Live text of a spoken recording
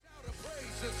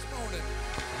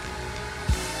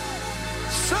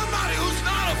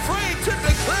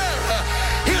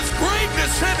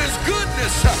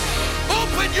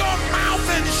your mouth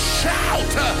and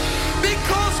shout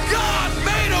because God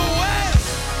made a way.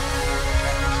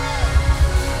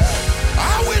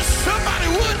 I wish somebody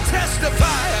would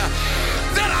testify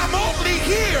that I'm only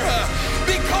here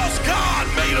because God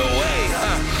made a way.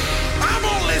 I'm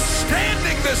only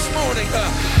standing this morning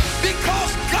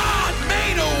because God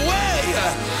made a way.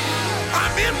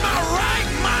 I'm in my right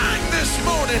mind this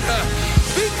morning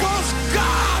because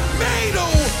God made a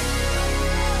way.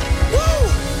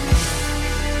 Woo!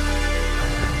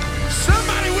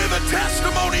 Somebody with a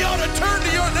testimony ought to turn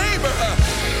to your neighbor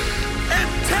and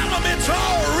tell them it's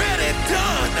already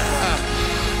done.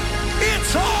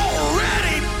 It's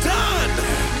already done.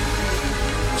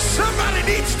 Somebody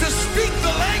needs to speak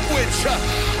the language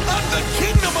of the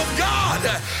kingdom of God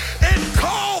and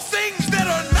call things that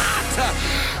are not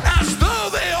as though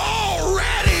they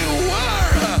already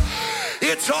were.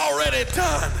 It's already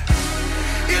done.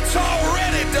 It's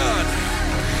already done.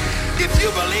 If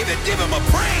you believe it, give him a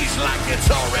praise like it's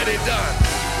already done.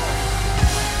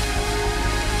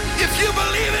 If you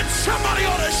believe it, somebody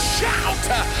ought to shout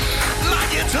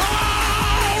like it's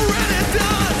already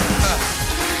done.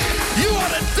 You ought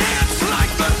to dance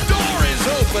like the door is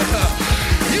open.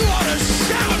 You ought to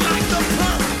shout like the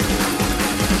plumb.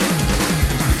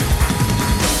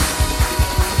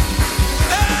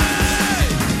 Hey!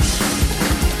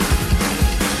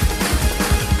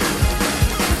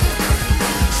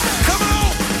 Come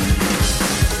on!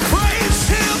 Praise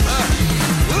him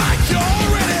like you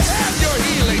already have your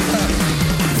healing.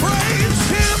 Praise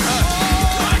him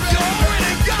like you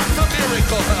already got the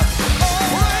miracle.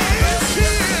 Praise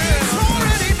him. It's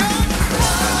already done.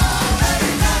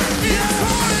 It's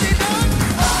already done.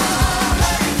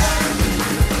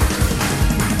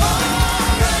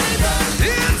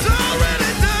 It's already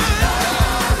done.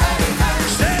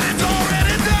 Said it's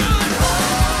already done.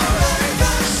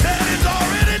 Said it's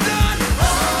already done.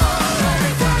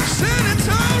 Said it's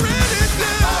already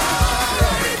done.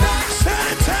 Said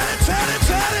it, said it, said it,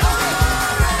 said it.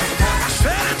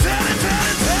 Said it, said it, said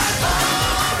it, said it.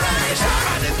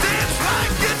 Somebody dance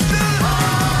like it's done.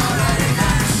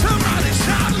 Somebody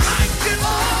shout like it's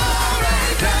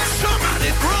done. Somebody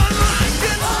run like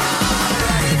it's done.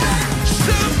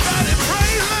 Somebody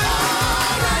pray like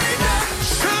it's done.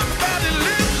 Somebody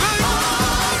live like it's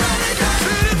done.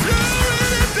 Said it's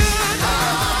already done.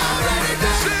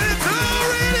 Said it's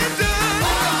already done.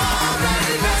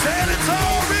 Said it's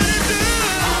already done.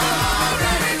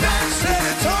 Said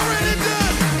it's already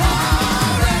done.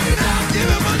 Now give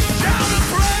him a shout of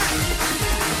praise.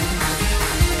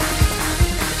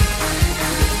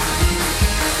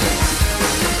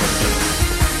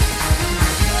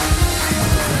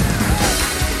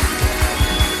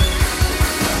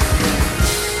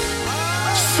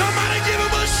 Somebody give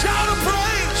him a shout of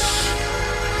praise.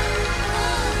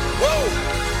 Whoa.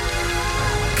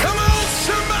 Come on,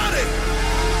 somebody.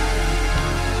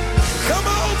 Come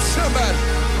on, somebody.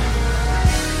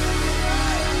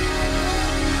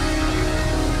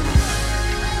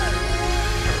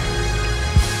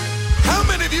 How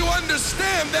many of you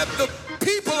understand that the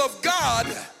people of God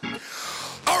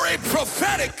are a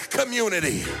prophetic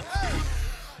community?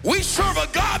 We serve a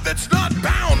God that's not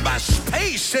bound by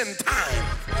space and time.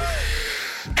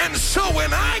 And so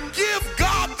when I give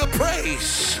God the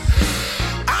praise,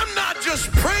 I'm not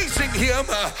just praising him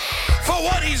for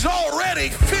what he's already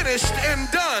finished and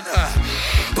done,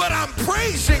 but I'm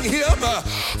praising him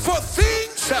for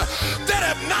things that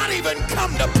have not even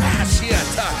come to pass yet.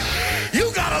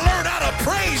 You got to learn how to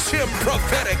praise him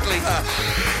prophetically.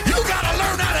 You got to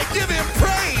learn how to give him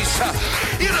praise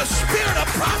in a spirit of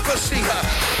prophecy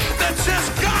that says,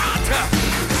 God,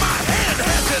 my hand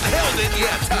hasn't held it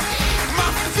yet.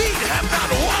 My feet have not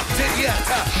walked it yet.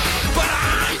 But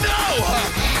I know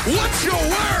what your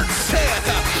word said.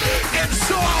 And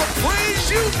so I'll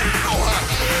praise you now.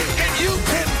 And you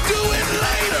can do it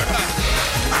later.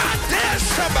 I dare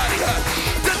somebody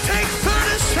to take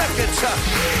 30 seconds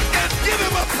and give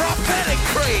him a prophetic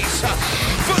praise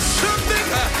for something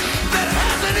that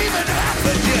hasn't even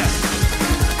happened yet.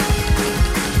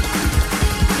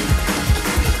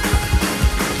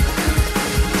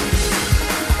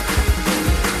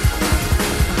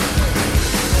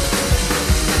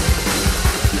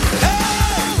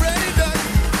 Already done.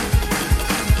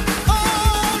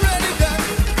 Already done.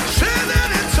 Say that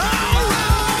it's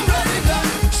already done.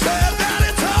 Say that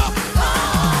it's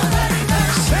already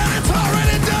done. Say it's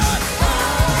already done.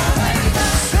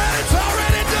 Say it's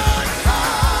already done.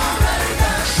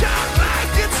 Shout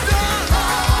like it's done.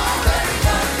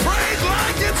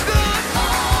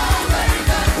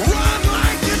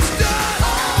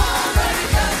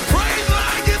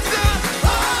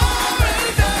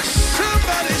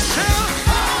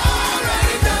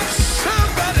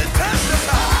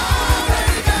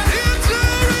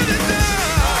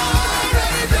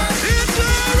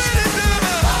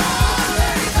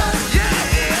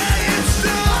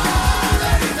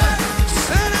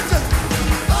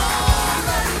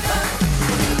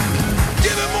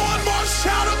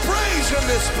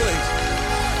 please.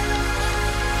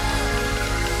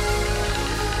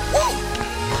 Woo!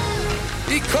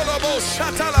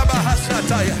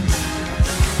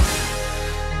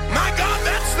 My God,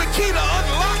 that's the key to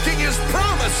unlocking his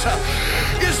promise,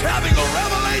 is having a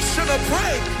revelation of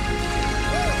praise.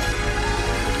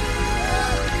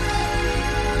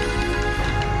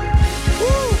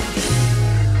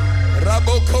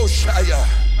 Rabokoshaya.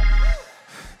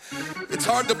 It's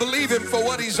hard to believe him for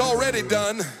what he's already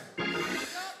done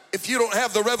if you don't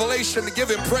have the revelation to give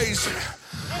him praise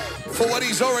for what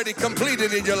he's already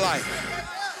completed in your life.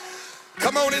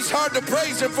 Come on, it's hard to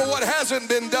praise him for what hasn't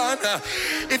been done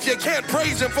if you can't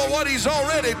praise him for what he's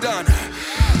already done.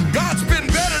 God's been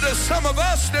better to some of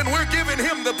us than we're giving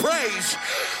him the praise.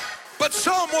 But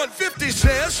Psalm 150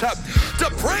 says to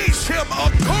praise him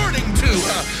according to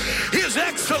his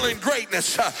excellent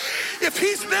greatness. If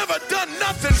he's never done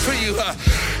nothing for you,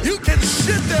 you can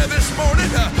sit there this morning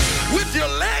with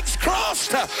your legs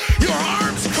crossed, your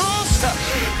arms crossed,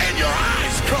 and your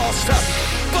eyes crossed.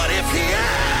 But if he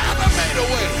ever made a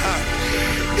way,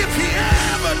 if he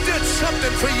ever did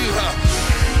something for you,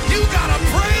 you gotta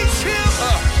praise him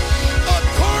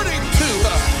according to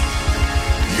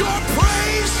your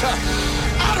praise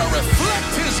ought to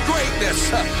reflect his greatness.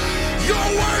 Your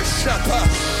worship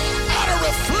ought to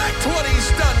reflect what he's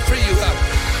done for you.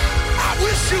 I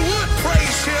wish you would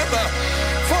praise him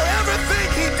for everything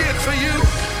he did for you.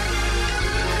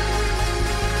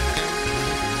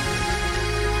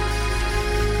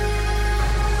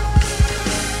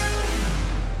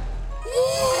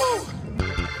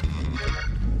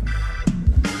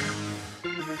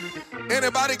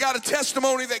 Anybody got a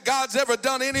testimony that God's ever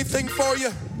done anything for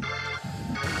you?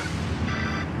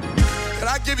 Can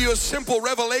I give you a simple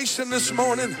revelation this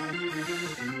morning?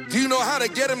 Do you know how to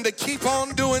get him to keep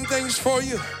on doing things for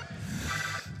you?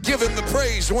 Give him the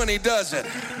praise when he does it.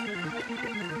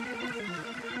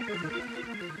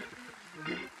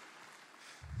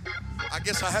 I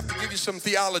guess I have to give you some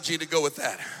theology to go with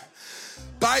that.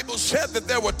 Bible said that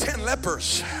there were 10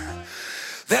 lepers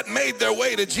that made their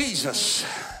way to Jesus.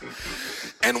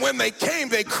 And when they came,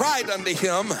 they cried unto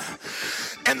him.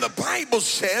 And the Bible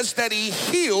says that he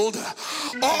healed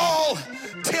all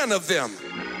 10 of them.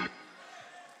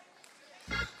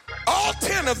 All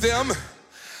 10 of them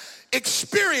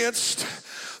experienced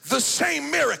the same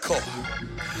miracle.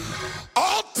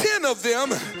 All 10 of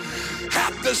them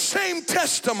had the same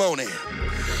testimony.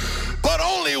 But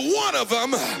only one of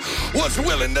them was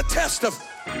willing to testify.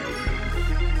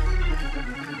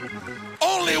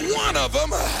 Only one of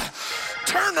them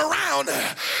turned around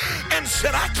and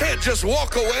said, I can't just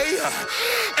walk away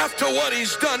after what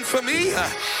he's done for me.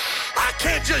 I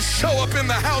can't just show up in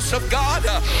the house of God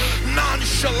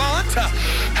nonchalant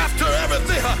after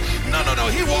everything. No.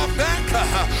 He walked back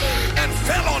and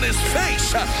fell on his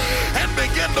face and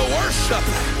began to worship.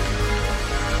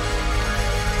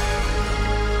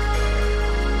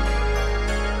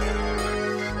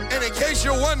 And in case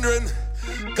you're wondering,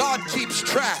 God keeps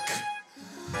track.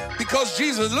 Because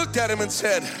Jesus looked at him and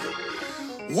said,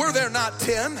 were there not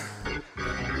 10?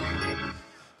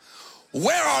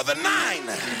 Where are the 9?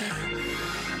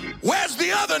 Where's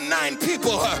the other 9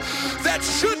 people that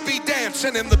should be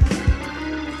dancing in the...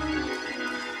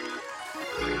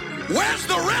 Where's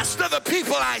the rest of the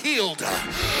people I healed?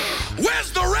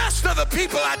 Where's the rest of the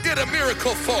people I did a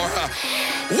miracle for?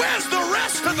 Where's the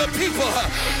rest of the people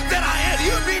that I had?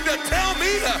 You mean to tell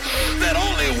me that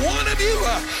only one of you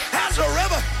has a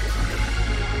revelation?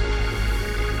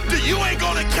 You ain't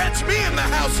gonna catch me in the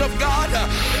house of God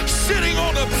sitting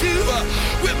on a pew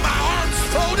with my arms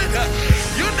folded.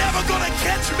 You're never gonna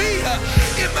catch me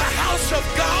in the house of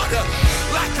God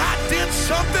like I did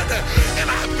something and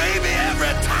maybe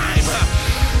every time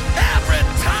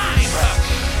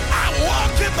I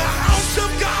walk in the house of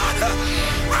God,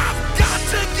 I've got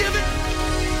to give it.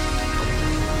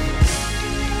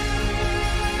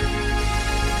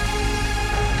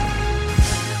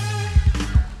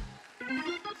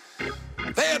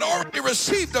 They had already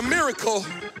received a miracle,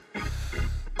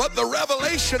 but the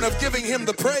revelation of giving him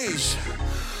the praise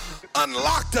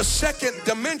unlocked a second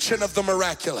dimension of the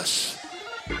miraculous.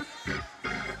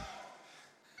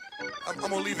 I'm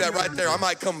going to leave that right there. I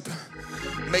might come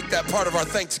make that part of our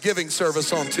Thanksgiving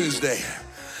service on Tuesday.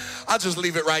 I'll just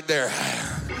leave it right there.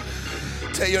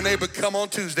 Tell your neighbor, come on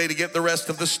Tuesday to get the rest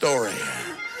of the story.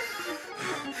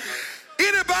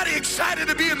 Anybody excited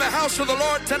to be in the house of the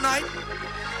Lord tonight?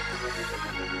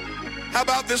 How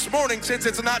about this morning, since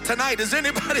it's not tonight? Is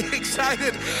anybody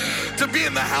excited to be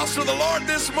in the house of the Lord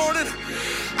this morning?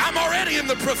 I'm already in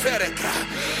the prophetic.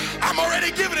 I'm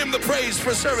already giving him the praise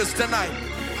for service tonight.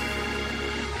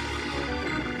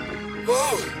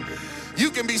 Woo! You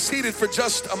can be seated for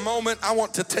just a moment. I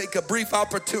want to take a brief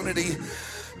opportunity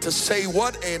to say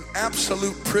what an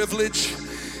absolute privilege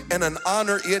and an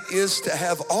honor it is to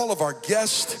have all of our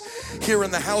guests here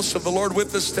in the house of the Lord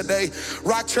with us today.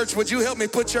 Rock Church, would you help me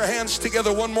put your hands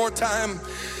together one more time?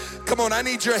 Come on, I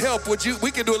need your help.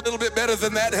 We can do a little bit better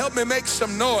than that. Help me make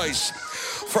some noise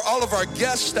for all of our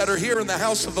guests that are here in the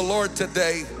house of the Lord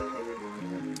today.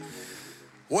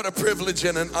 What a privilege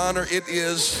and an honor it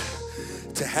is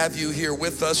to have you here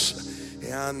with us.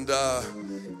 And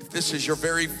if this is your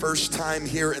very first time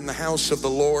here in the house of the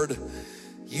Lord,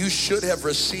 you should have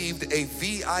received a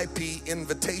VIP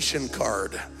invitation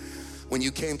card when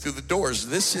you came through the doors.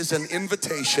 This is an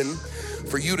invitation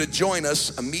for you to join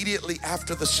us immediately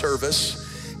after the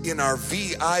service in our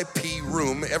VIP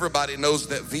room. Everybody knows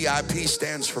that VIP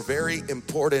stands for very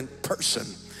important person.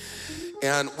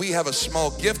 And we have a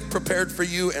small gift prepared for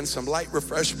you and some light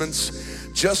refreshments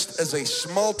just as a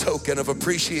small token of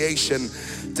appreciation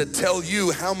to tell you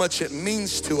how much it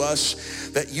means to us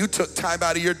that you took time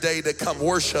out of your day to come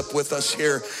worship with us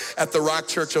here at the Rock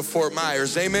Church of Fort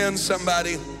Myers. Amen,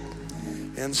 somebody?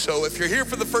 And so if you're here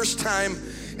for the first time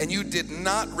and you did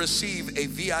not receive a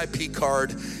VIP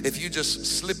card, if you just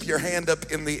slip your hand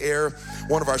up in the air,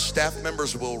 one of our staff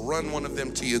members will run one of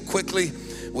them to you quickly.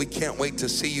 We can't wait to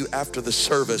see you after the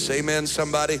service. Amen,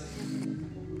 somebody?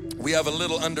 We have a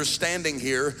little understanding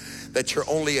here that you're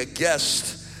only a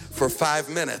guest for 5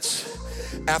 minutes.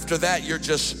 After that, you're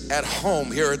just at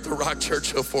home here at the Rock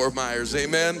Church of Fort Myers.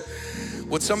 Amen?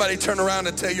 Would somebody turn around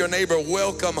and tell your neighbor,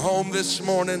 welcome home this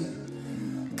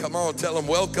morning? Come on, tell them,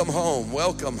 welcome home,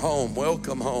 welcome home,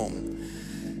 welcome home.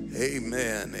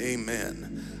 Amen, amen.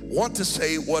 Want to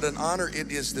say what an honor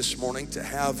it is this morning to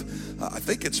have, I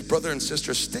think it's brother and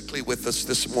sister Stickley with us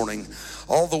this morning,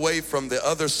 all the way from the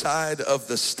other side of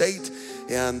the state.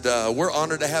 And we're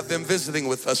honored to have them visiting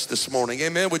with us this morning.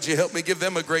 Amen. Would you help me give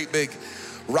them a great big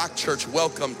Rock Church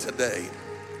welcome today?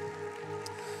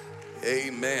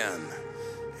 Amen.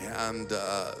 And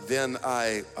then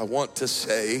I want to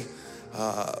say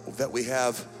that we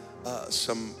have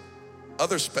some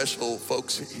other special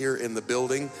folks here in the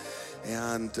building.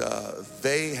 And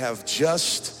they have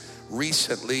just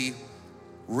recently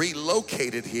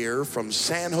relocated here from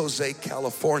San Jose,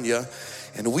 California.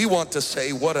 And we want to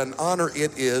say what an honor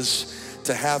it is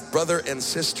to have brother and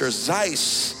sister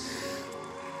Zeiss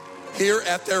here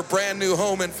at their brand new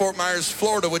home in Fort Myers,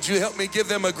 Florida. Would you help me give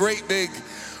them a great big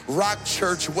Rock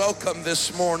Church welcome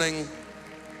this morning?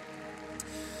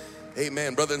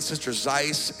 Amen. Brother and sister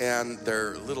Zeiss and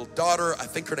their little daughter, I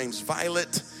think her name's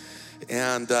Violet.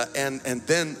 And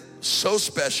then so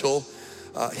special,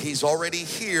 he's already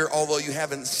here, although you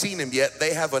haven't seen him yet.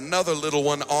 They have another little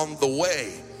one on the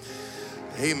way.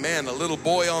 Amen, a little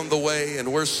boy on the way,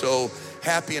 and we're so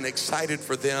happy and excited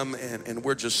for them, and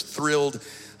we're just thrilled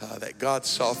that God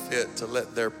saw fit to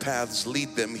let their paths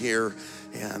lead them here,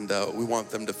 and we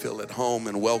want them to feel at home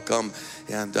and welcome.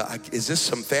 And is this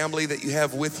some family that you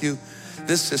have with you?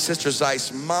 This is Sister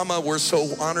Zeiss' mama. We're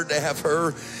so honored to have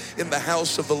her in the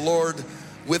house of the Lord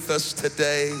with us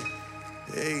today.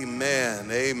 Amen,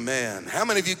 amen. How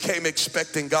many of you came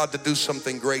expecting God to do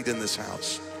something great in this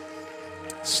house?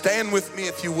 Stand with me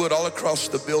if you would all across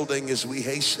the building as we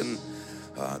hasten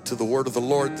to the word of the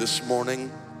Lord this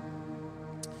morning.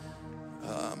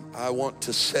 I want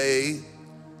to say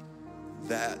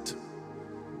that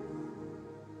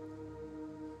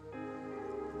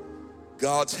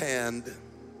God's hand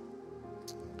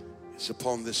is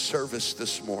upon this service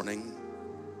this morning.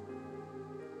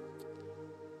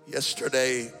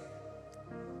 Yesterday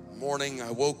morning, I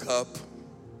woke up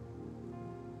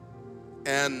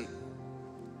and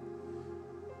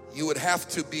you would have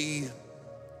to be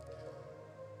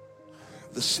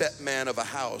the set man of a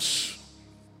house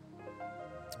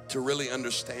to really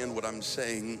understand what I'm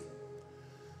saying.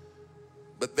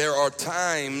 But there are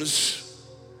times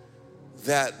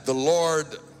that the Lord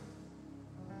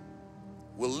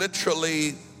will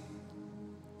literally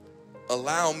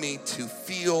allow me to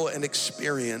feel and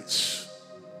experience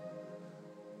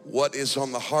what is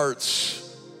on the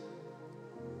hearts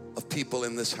of people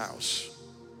in this house.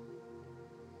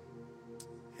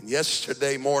 And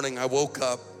yesterday morning I woke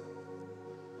up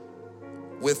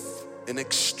with an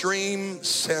extreme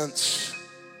sense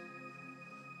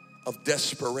of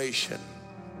desperation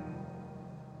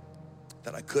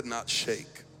that I could not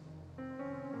shake.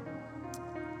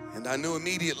 And I knew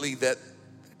immediately that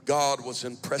God was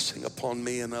impressing upon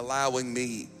me and allowing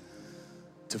me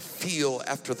to feel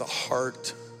after the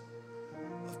heart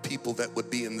of people that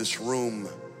would be in this room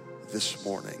this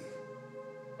morning.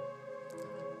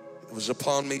 It was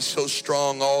upon me so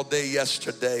strong all day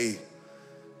yesterday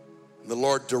The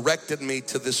Lord directed me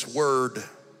to this word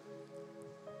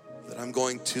that I'm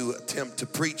going to attempt to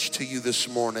preach to you this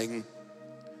morning.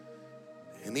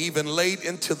 And even late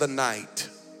into the night,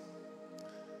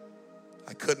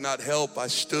 I could not help. I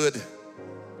stood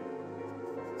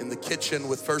in the kitchen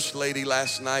with First Lady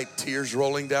last night, tears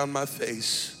rolling down my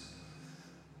face,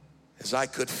 as I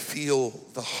could feel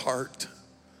the heart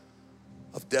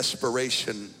of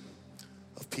desperation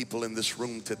of people in this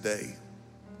room today.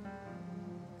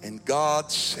 And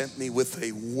God sent me with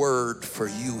a word for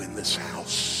you in this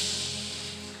house.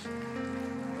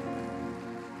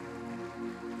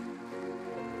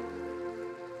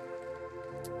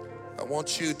 I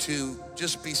want you to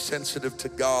just be sensitive to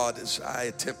God as I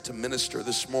attempt to minister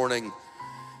this morning.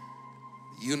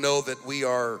 You know that we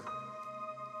are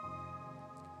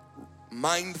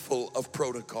mindful of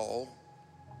protocol,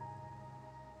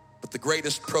 but the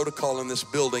greatest protocol in this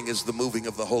building is the moving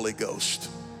of the Holy Ghost.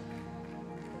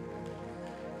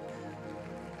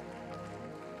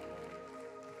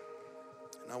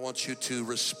 And I want you to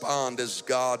respond as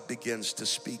God begins to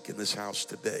speak in this house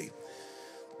today.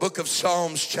 Book of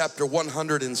Psalms chapter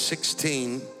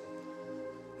 116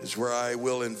 is where I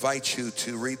will invite you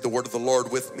to read the word of the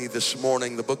Lord with me this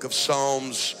morning. The book of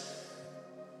Psalms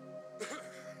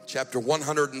chapter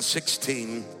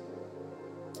 116.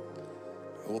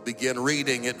 I will begin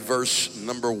reading at verse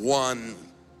number 1.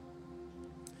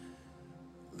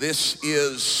 This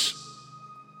is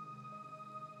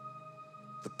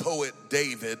the poet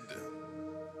David,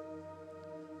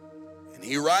 and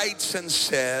he writes and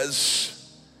says,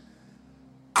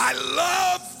 I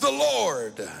love the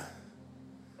Lord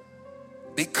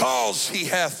because he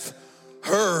hath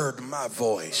heard my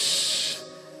voice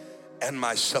and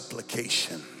my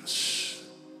supplications.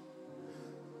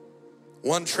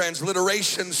 One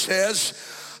transliteration says,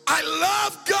 I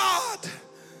love God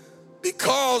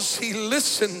because he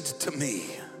listened to me,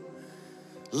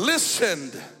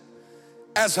 listened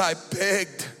as I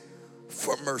begged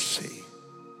for mercy.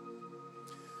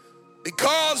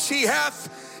 Because he hath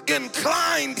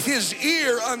inclined his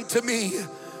ear unto me,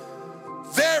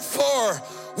 therefore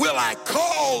will I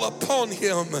call upon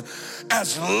him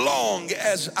as long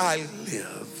as I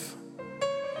live.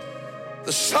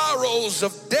 The sorrows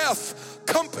of death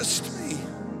compassed me,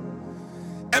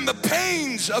 and the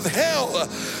pains of hell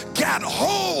got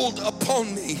hold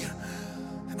upon me,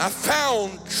 and I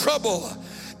found trouble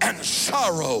and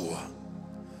sorrow.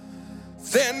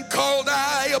 Then called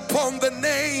I upon the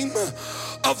name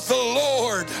of the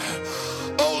Lord.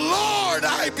 O Lord,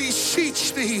 I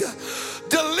beseech thee,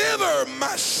 deliver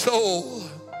my soul.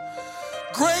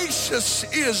 Gracious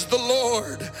is the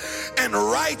Lord and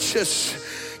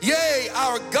righteous, yea,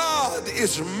 our God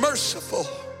is merciful.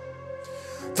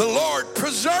 The Lord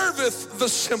preserveth the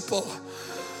simple.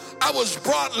 I was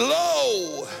brought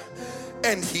low,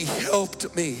 and he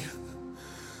helped me.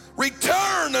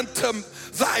 Return unto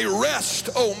thy rest,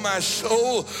 O my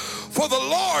soul, for the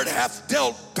Lord hath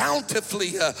dealt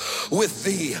bountifully with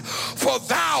thee. For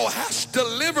thou hast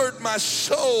delivered my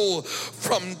soul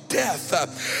from death,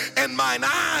 and mine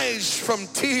eyes from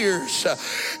tears,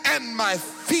 and my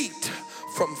feet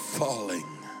from falling.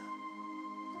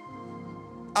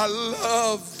 I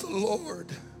love the Lord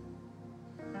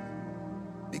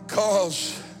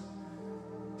because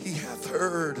he hath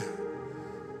heard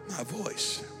my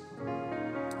voice.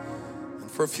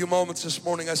 And for a few moments this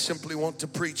morning, I simply want to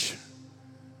preach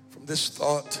from this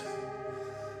thought.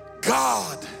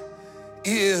 God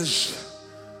is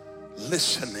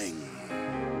listening.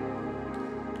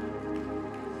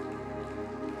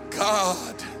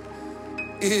 God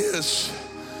is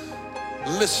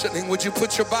listening. Would you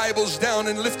put your Bibles down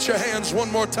and lift your hands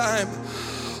one more time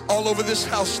all over this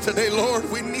house today? Lord,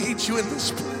 we need you in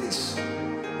this place.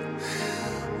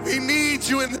 We need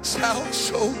you in this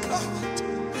house, oh God.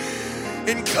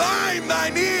 Incline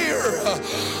thine ear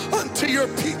unto your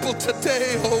people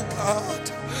today, oh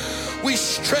God. We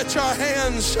stretch our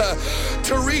hands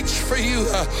to reach for you.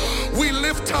 We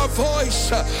lift our voice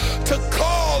to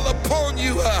call upon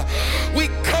you. We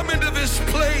come into this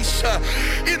place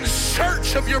in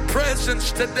search of your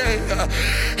presence today.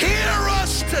 Hear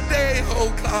us today,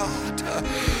 oh God.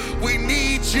 We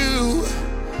need you.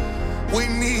 We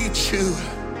need you.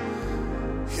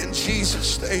 In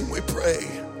Jesus' name we pray.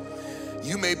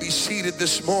 You may be seated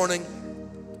this morning.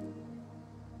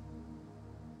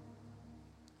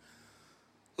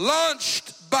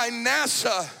 Launched by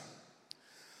NASA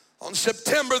on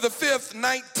September the 5th,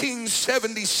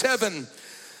 1977,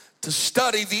 to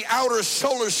study the outer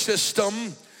solar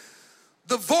system,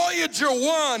 the Voyager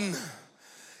 1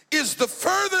 is the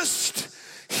furthest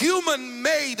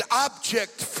human-made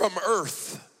object from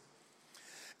Earth.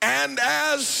 And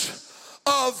as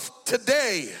of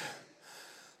today,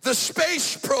 the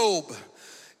space probe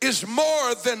is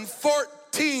more than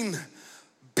 14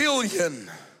 billion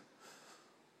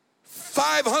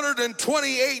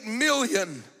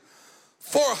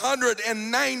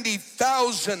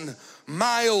 528,490,000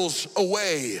 miles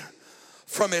away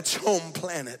from its home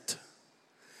planet.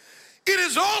 It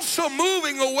is also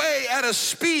moving away at a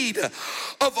speed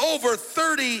of over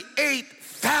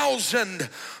 38,000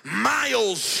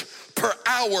 miles per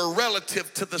hour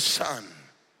relative to the sun.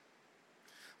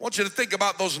 I want you to think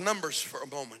about those numbers for a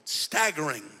moment.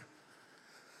 Staggering.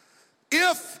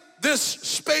 If this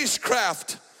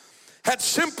spacecraft had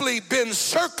simply been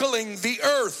circling the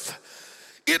earth,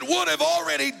 it would have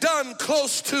already done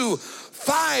close to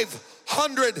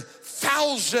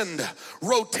 500,000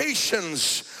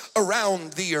 rotations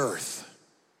around the earth.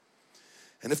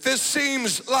 And if this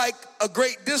seems like a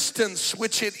great distance,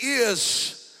 which it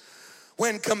is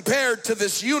when compared to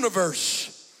this universe,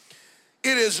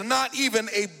 it is not even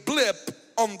a blip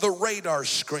on the radar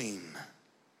screen.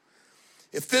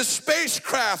 If this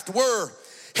spacecraft were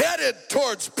headed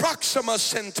towards Proxima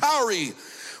Centauri,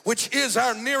 which is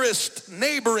our nearest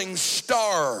neighboring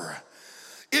star,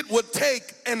 it would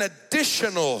take an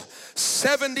additional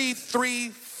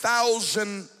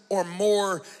 73,000 or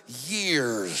more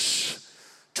years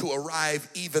to arrive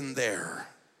even there.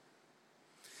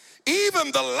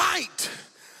 Even the light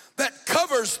that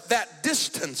covers that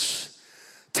distance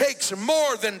takes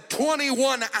more than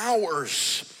 21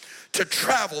 hours to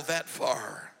travel that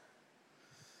far.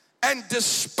 And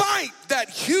despite that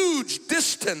huge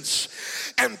distance,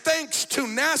 and thanks to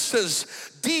NASA's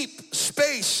Deep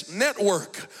Space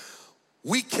Network,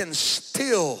 we can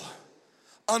still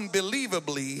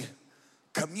unbelievably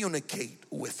communicate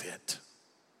with it.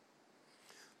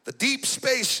 The Deep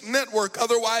Space Network,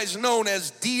 otherwise known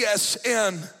as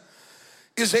DSN,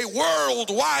 is a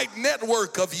worldwide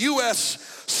network of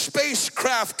U.S.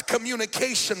 spacecraft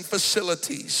communication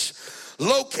facilities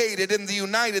located in the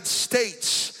United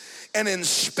States and in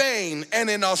Spain and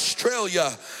in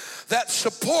Australia that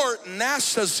support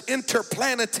NASA's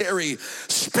interplanetary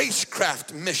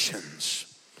spacecraft missions.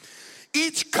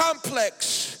 Each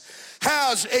complex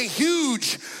has a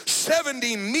huge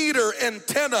 70-meter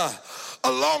antenna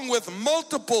along with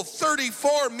multiple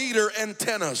 34-meter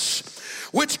antennas,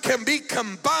 which can be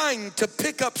combined to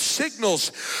pick up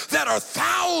signals that are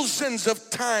thousands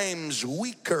of times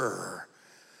weaker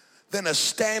than a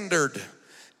standard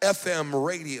FM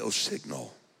radio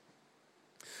signal.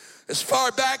 As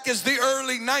far back as the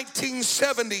early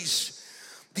 1970s,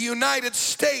 the United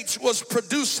States was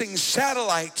producing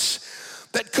satellites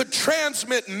that could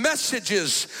transmit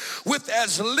messages with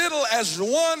as little as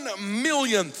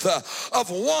 1/1,000,000th of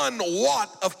 1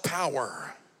 watt of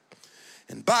power.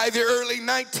 And by the early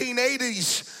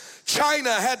 1980s,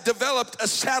 China had developed a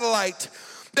satellite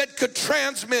that could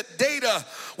transmit data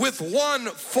with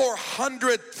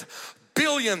 1/400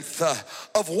 billionth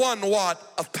of 1 watt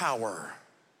of power.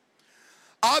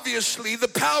 Obviously, the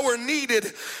power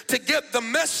needed to get the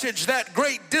message that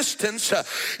great distance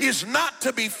is not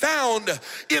to be found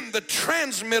in the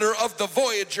transmitter of the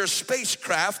Voyager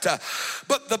spacecraft,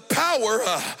 but the power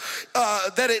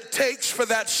that it takes for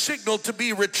that signal to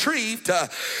be retrieved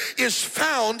is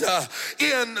found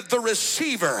in the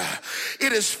receiver.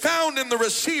 It is found in the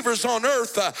receivers on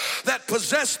Earth that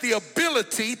possess the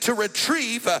ability to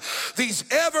retrieve these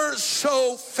ever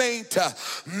so faint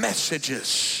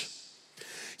messages.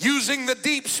 Using the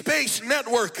Deep Space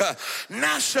Network,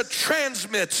 NASA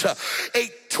transmits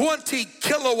a 20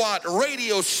 kilowatt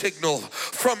radio signal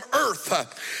from Earth,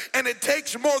 and it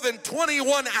takes more than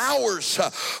 21 hours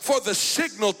for the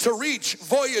signal to reach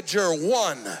Voyager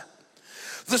 1.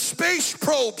 The space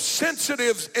probe's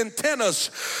sensitive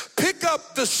antennas pick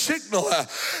up the signal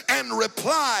and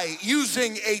reply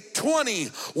using a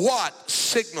 20-watt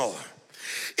signal.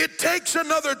 It takes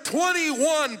another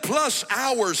 21 plus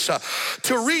hours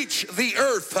to reach the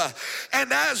Earth,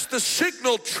 and as the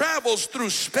signal travels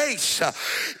through space,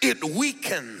 it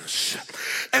weakens.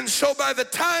 And so by the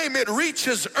time it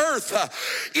reaches Earth,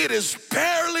 it is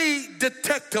barely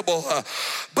detectable,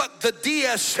 but the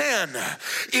DSN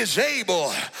is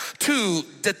able to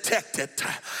detect it.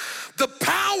 The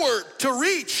power to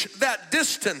reach that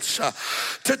distance,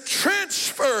 to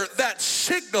transfer that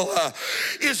signal,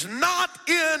 is not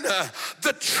in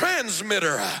the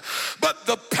transmitter, but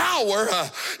the power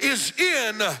is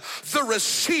in the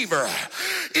receiver.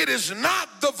 It is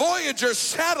not the Voyager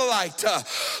satellite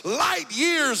light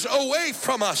years away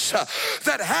from us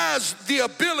that has the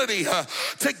ability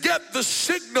to get the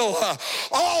signal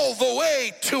all the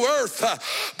way to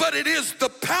Earth, but it is the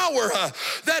power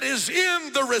that is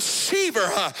in the receiver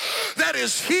that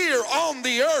is here on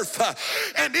the earth,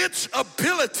 and its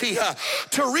ability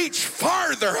to reach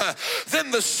farther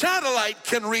than the satellite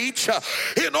can reach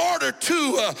in order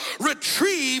to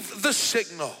retrieve the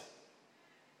signal.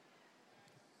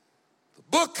 The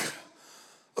book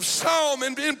of Psalm,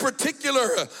 in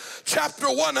particular, chapter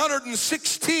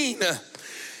 116,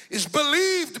 is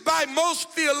believed by most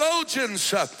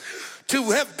theologians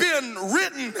to have been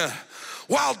written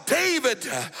while David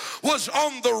was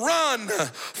on the run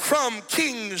from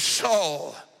King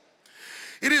Saul.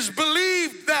 It is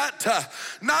believed that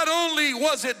not only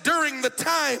was it during the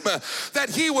time that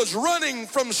he was running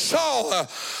from Saul,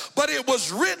 but it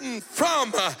was written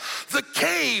from the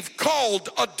cave called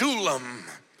Adullam.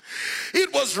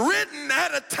 It was written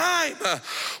at a time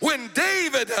when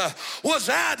David was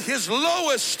at his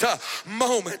lowest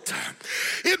moment.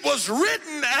 It was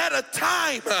written at a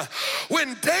time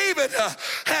when David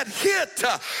had hit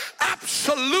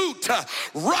absolute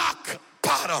rock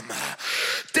bottom.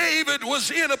 David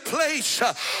was in a place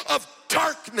of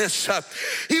darkness.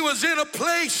 He was in a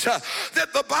place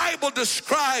that the Bible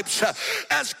describes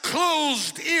as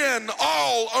closed in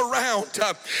all around.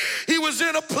 He was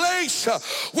in a place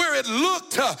where it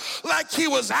looked like he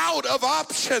was out of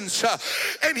options,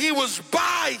 and he was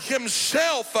by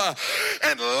himself,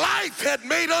 and life had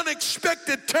made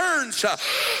unexpected turns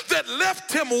that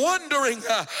left him wondering,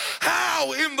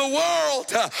 how in the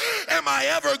world am I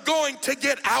ever going to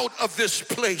get out of this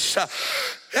place?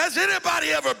 Has anybody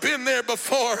ever been there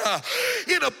before,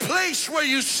 in a place where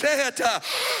you said,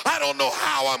 I don't know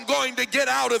how I'm going to get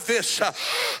out of this.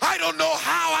 I don't know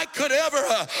how I could ever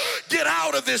get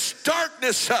out of this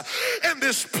darkness and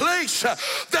this place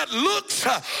that looks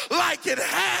like it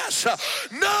has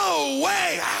no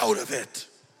way out of it.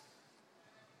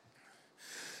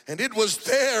 And it was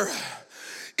there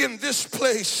in this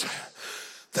place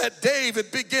that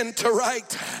David began to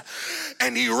write.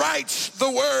 And he writes the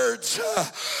words,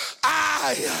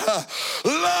 I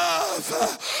love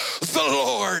the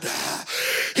Lord.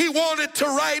 He wanted to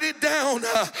write it down.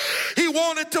 He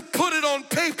wanted to put it on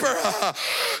paper,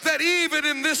 that even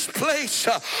in this place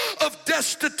of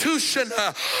destitution,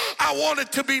 I want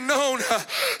it to be known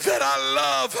that I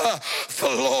love the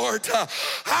Lord.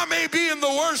 I may be in the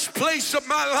worst place of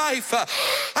my life.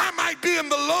 I might be in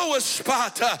the lowest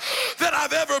spot that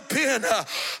I've ever been.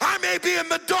 I may be in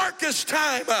the darkest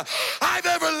time I've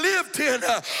ever lived in,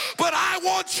 but I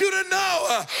want you to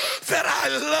know that I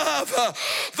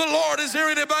love the Lord. Is there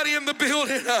anybody in the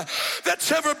building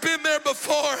that's ever been there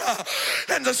before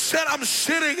and said, I'm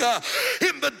sitting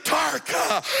in the dark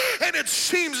and it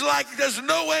seems like there's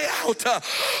no way out,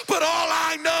 but all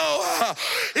I know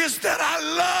is that I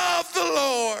love the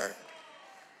Lord?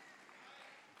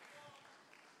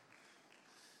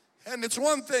 And it's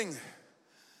one thing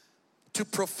to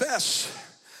profess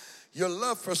your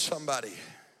love for somebody,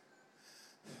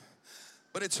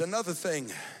 but it's another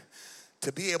thing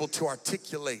to be able to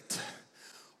articulate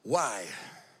why.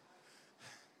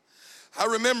 I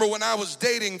remember when I was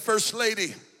dating First Lady,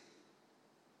 the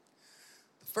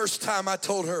first time I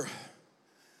told her,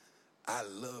 I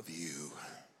love you.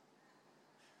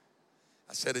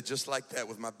 I said it just like that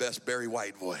with my best Barry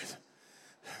White voice.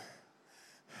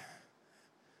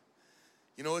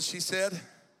 You know what she said?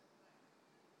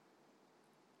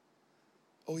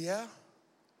 Oh yeah?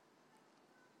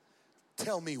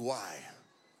 Tell me why.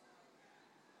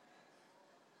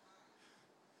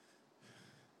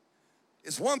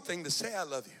 It's one thing to say I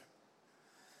love you.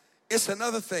 It's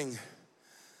another thing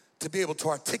to be able to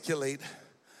articulate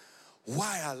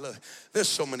why I love you. There's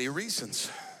so many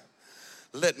reasons.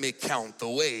 Let me count the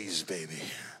ways, baby.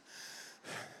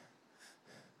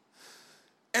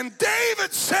 And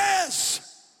David says,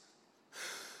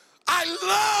 I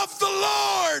love the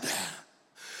Lord.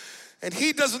 And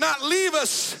he does not leave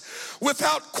us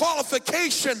without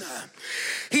qualification.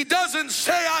 He doesn't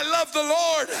say, I love the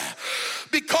Lord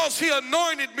because he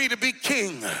anointed me to be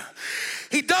king.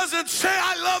 He doesn't say,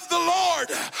 I love the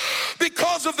Lord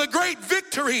because of the great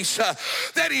victories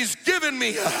that he's given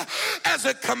me as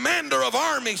a commander of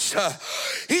armies.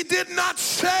 He did not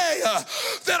say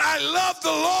that I love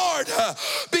the Lord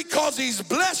because he's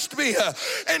blessed me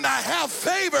and I have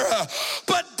favor.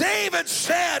 But David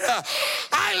said,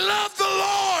 I love the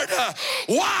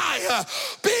Lord. Why?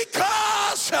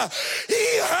 Because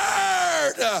he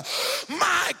heard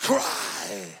my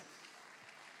cry.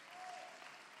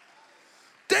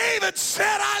 David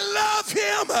said, I love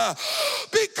him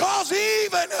because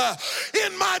even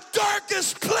in my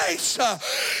darkest place,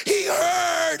 he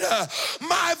heard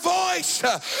my voice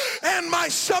and my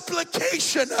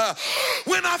supplication.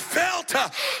 When I felt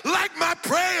like my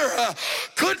prayer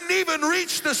couldn't even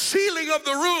reach the ceiling of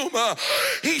the room,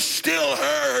 he still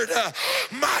heard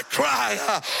my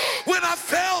cry. When I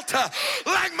felt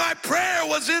like my prayer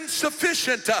was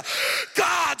insufficient,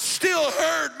 God still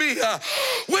heard me.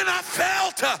 When I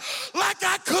felt like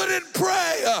I couldn't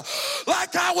pray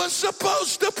like I was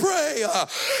supposed to pray,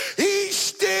 he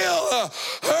still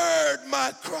heard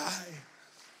my cry.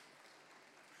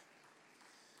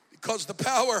 Because the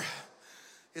power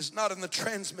is not in the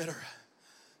transmitter,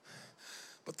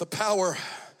 but the power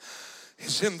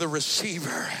is in the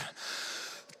receiver.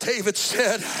 David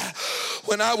said,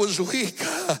 when I was weak,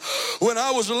 when I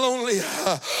was lonely,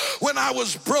 when I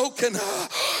was broken,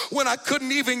 when I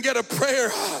couldn't even get a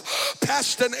prayer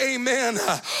past an amen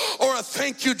or a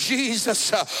thank you,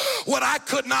 Jesus, what I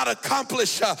could not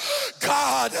accomplish,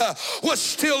 God was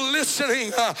still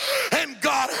listening and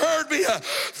God heard me.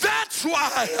 That's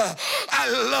why I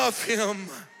love him.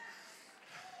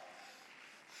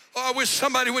 Oh, I wish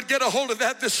somebody would get a hold of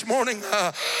that this morning.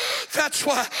 That's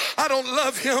why I don't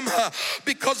love him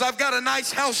because I've got a nice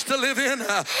house to live in.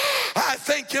 I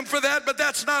thank him for that, but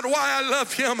that's not why I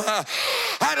love him.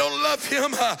 I don't love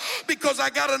him because I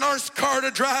got a nice car to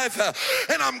drive,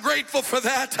 and I'm grateful for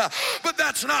that, but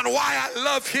that's not why I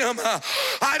love him.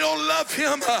 I don't love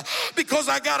him because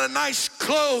I got a nice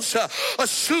clothes, a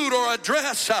suit or a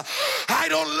dress. I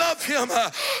don't love him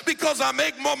because I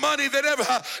make more money than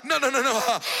ever. No.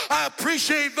 I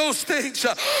appreciate those things,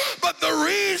 but the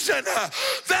reason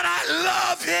that I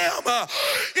love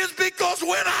him is because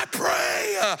when I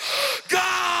pray,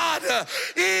 God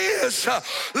is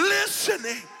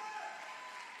listening.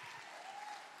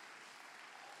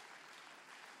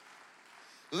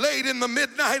 Late in the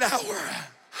midnight hour,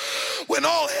 when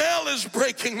all hell is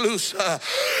breaking loose,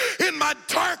 in my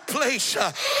dark place,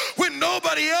 when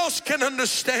nobody else can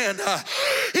understand,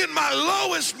 in my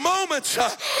lowest moments,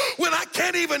 when I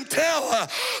can't even tell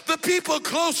the people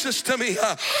closest to me,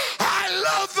 I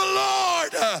love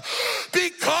the Lord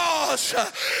because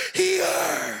he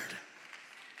heard.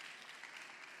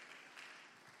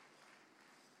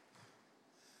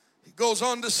 He goes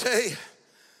on to say,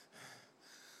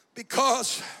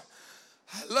 because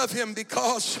I love him,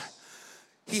 because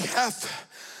he hath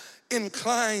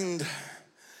inclined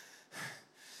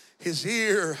his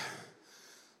ear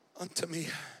unto me.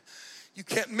 You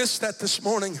can't miss that this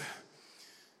morning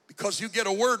because you get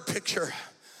a word picture,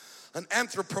 an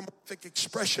anthropomorphic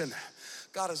expression.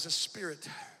 God is a spirit.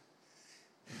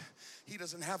 He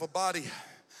doesn't have a body.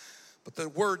 But the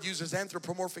word uses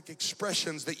anthropomorphic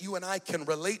expressions that you and I can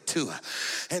relate to.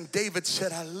 And David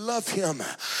said, I love him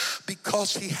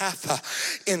because he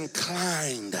hath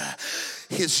inclined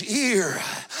his ear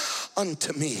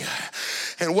unto me.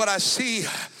 And what I see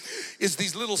is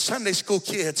these little Sunday school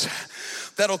kids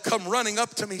that'll come running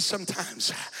up to me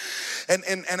sometimes. And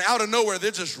out of nowhere, they'll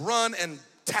just run and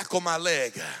tackle my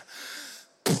leg.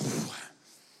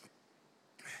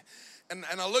 And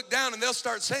I look down and they'll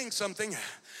start saying something.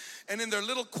 And in their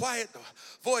little quiet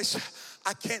voice,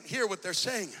 I can't hear what they're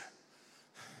saying.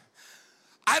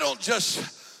 I don't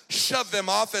just shove them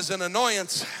off as an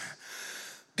annoyance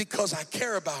because I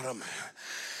care about them.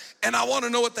 And I want to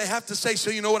know what they have to say.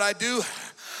 So you know what I do?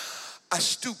 I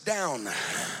stoop down.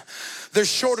 They're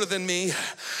shorter than me.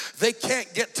 They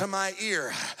can't get to my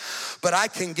ear, but I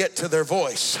can get to their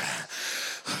voice.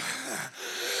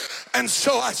 And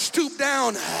so I stoop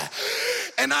down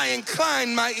and I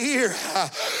incline my ear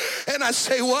and I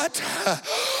say, what?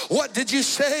 What did you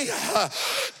say?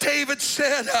 David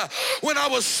said, when I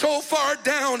was so far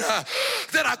down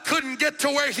that I couldn't get to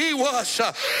where he was,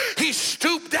 he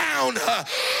stooped down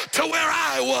to where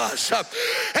I was.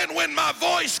 And when my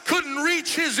voice couldn't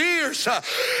reach his ears,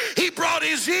 he brought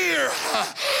his ear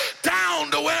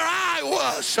down to where I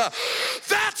was.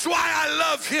 That's why I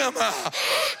love him.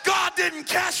 God didn't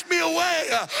cast me away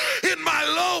in my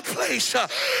low place.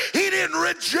 He didn't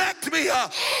reject me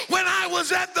when I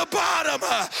was at the bottom,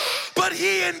 but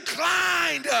he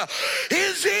inclined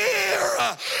his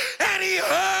ear and he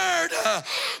heard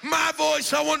my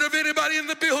voice. I wonder if anybody in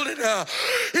the building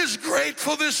is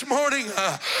grateful this morning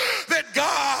that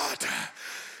God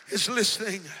is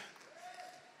listening.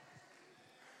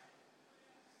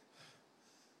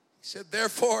 He said,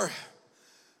 therefore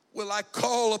will I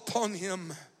call upon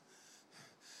him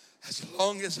as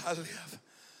long as I live.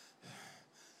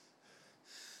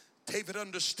 David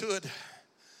understood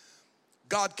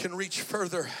God can reach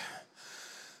further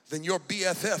than your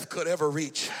BFF could ever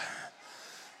reach.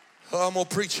 Oh, I'm gonna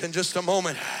preach in just a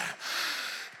moment.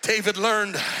 David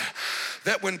learned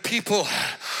that when people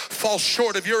fall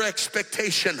short of your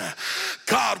expectation,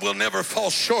 God will never fall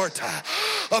short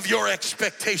of your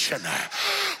expectation.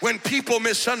 When people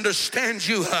misunderstand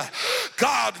you,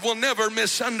 God will never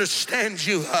misunderstand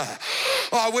you.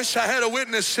 Oh, I wish I had a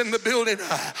witness in the building.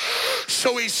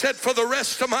 So he said, for the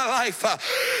rest of my life,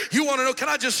 you want to know, can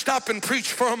I just stop and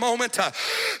preach for a moment?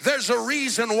 There's a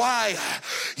reason why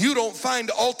you don't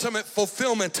find ultimate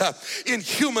fulfillment in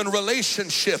human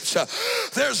relationships.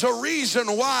 There's a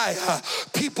reason why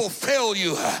people fail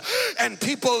you and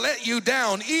people let you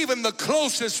down, even the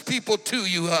closest people to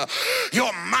you,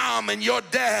 your mom and your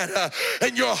dad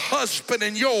and your husband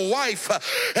and your wife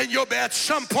and your at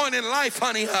some point in life,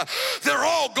 honey, they're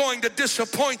all going to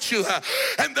disappoint you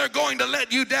and they're going to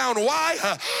let you down.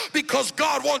 Why? Because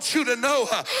God wants you to know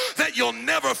that you'll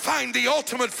never find the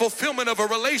ultimate fulfillment of a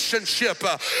relationship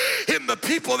in the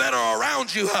people that are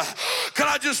around you. Can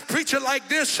I just preach it like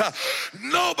this?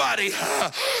 Nobody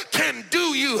can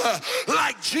do you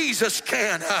like Jesus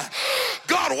can.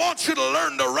 God wants you to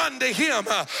learn to run to him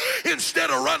instead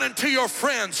of running to your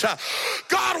friends.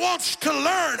 God wants to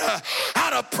learn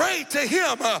how to pray to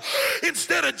him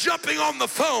instead of jumping on the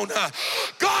phone.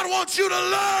 God wants you to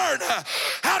learn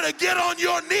how to get on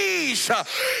your knees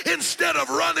instead of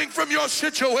running from your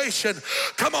situation.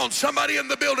 Come on, somebody in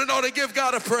the building ought to give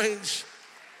God a praise.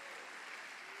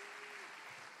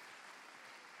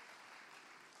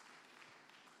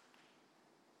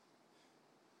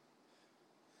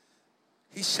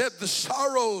 He said, the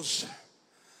sorrows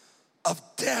of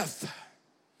death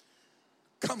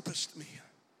compassed me.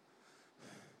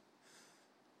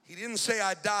 He didn't say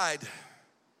I died.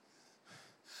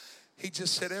 He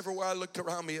just said everywhere I looked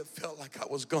around me, it felt like I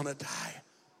was gonna die.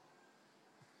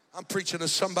 I'm preaching to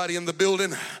somebody in the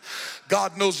building.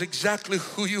 God knows exactly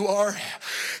who you are.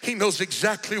 He knows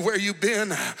exactly where you've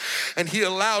been. And he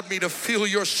allowed me to feel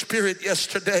your spirit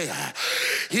yesterday.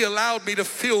 He allowed me to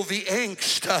feel the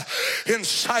angst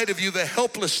inside of you, the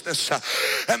helplessness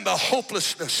and the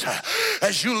hopelessness.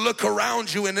 As you look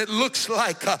around you and it looks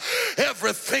like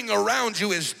everything around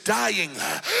you is dying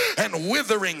and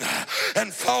withering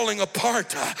and falling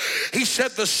apart. He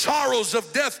said the sorrows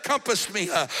of death compassed me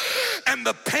and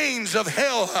the pains of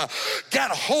hell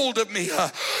got hold of me.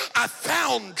 I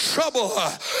found trouble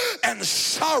and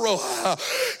sorrow.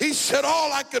 He said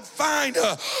all I could find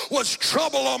was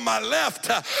trouble on my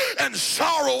left and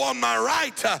sorrow on my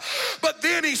right. But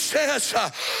then he says,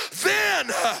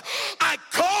 then I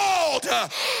called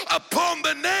upon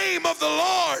the name of the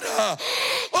Lord.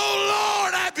 Oh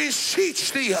Lord, I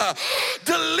beseech thee,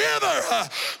 deliver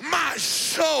my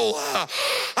soul.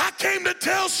 I came to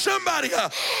tell somebody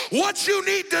what you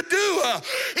need to do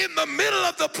in the middle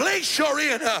of the place you're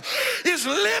in is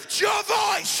lift your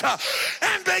voice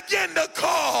and begin to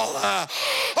call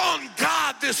on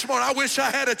God this morning. I wish I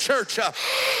had a church.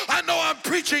 I know I'm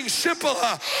preaching simple,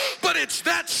 but it's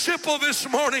that simple this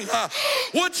morning.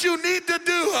 What you need to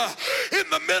do in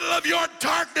the middle of your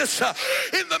darkness,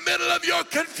 in the middle of your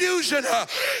confusion,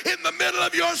 in the middle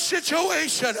of your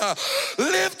situation,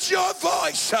 lift your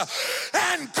voice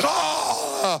and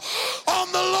call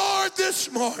on the Lord this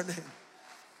morning.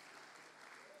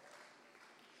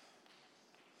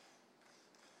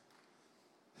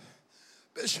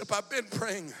 Bishop, I've been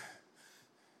praying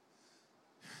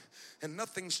and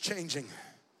nothing's changing.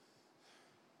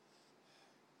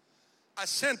 I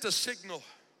sent a signal.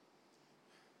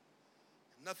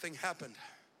 Nothing happened.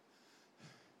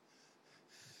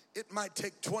 It might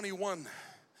take 21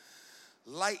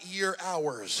 light year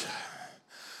hours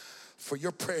for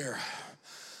your prayer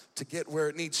to get where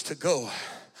it needs to go.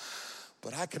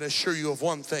 But I can assure you of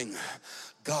one thing.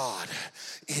 God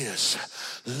is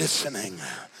listening.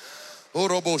 I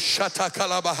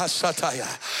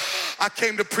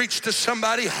came to preach to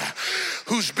somebody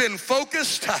who's been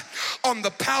focused on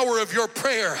the power of your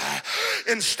prayer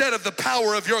instead of the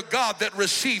power of your God that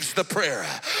receives the prayer.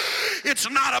 It's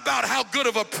not about how good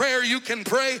of a prayer you can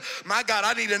pray. My God,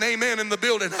 I need an amen in the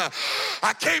building.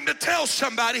 I came to tell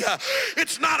somebody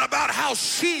it's not about how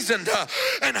seasoned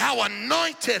and how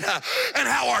anointed and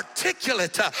how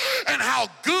articulate and how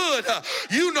good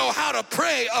you know how to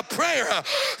pray a prayer.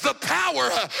 The power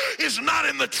is not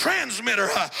in the transmitter.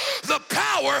 The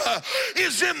power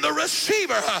is in the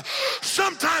receiver.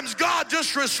 Sometimes God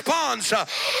just responds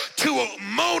to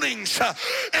moanings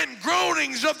and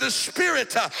groanings of the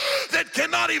Spirit that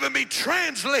cannot even be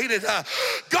translated.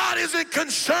 God isn't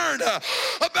concerned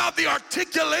about the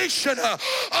articulation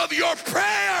of your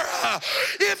prayer.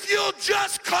 If you'll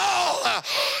just call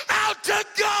out to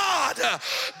God.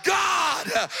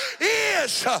 God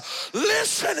is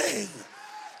listening.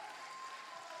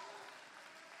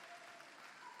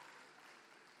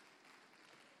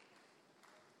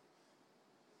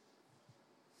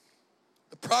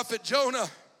 The prophet Jonah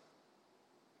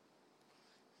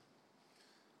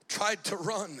tried to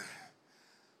run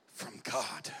from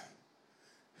God.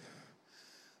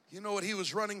 You know what he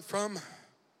was running from?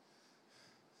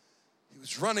 He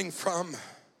was running from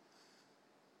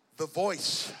the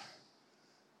voice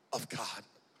of God.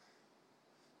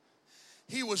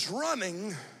 He was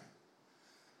running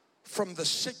from the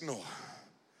signal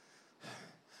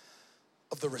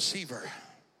of the receiver.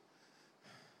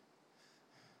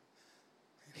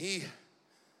 He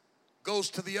goes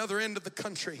to the other end of the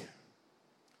country,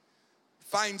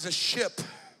 finds a ship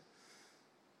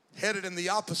headed in the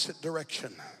opposite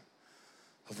direction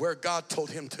of where God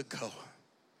told him to go.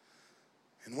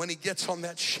 And when he gets on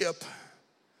that ship,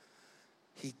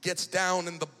 he gets down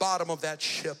in the bottom of that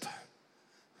ship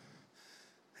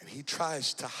and he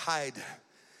tries to hide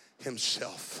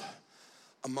himself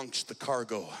amongst the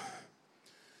cargo.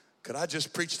 Could I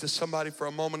just preach to somebody for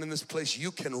a moment in this place?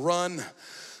 You can run,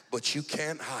 but you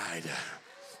can't hide.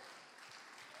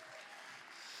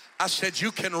 I said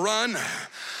you can run,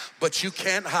 but you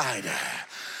can't hide.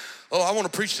 Oh, I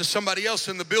want to preach to somebody else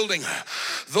in the building.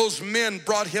 Those men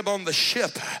brought him on the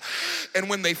ship, and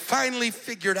when they finally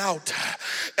figured out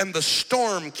and the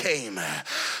storm came,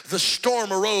 the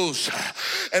storm arose,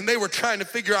 and they were trying to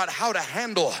figure out how to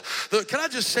handle can I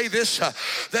just say this,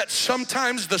 that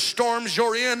sometimes the storms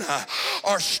you're in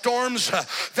are storms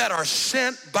that are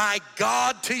sent by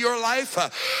God to your life.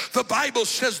 The Bible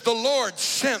says the Lord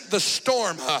sent the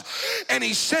storm, and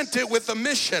he sent it with a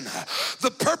mission.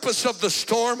 The purpose of the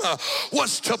storm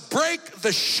was to break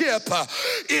the ship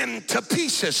into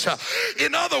pieces.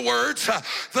 In other words,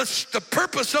 the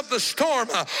purpose of the storm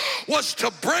was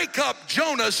to break up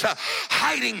Jonah's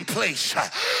hiding place.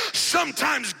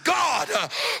 Sometimes God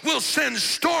will send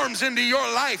storms into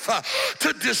your life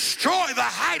to destroy the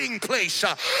hiding place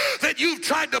that you've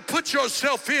tried to put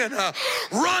yourself in,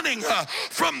 running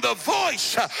from the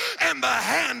voice and the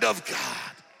hand of God.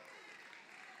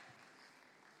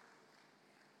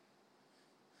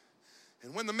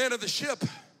 And when the men of the ship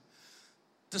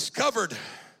discovered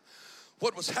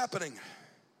what was happening,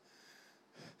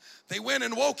 they went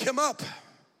and woke him up.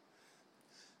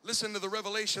 Listen to the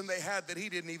revelation they had that he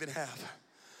didn't even have.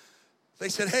 They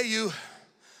said, hey,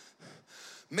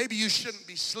 maybe you shouldn't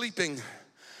be sleeping,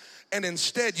 and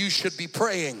instead you should be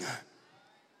praying.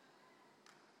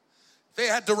 They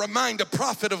had to remind a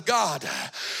prophet of God,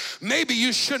 maybe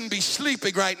you shouldn't be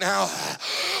sleeping right now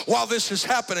while this is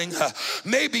happening.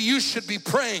 Maybe you should be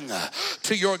praying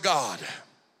to your God.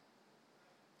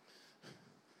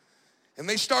 And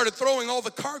they started throwing all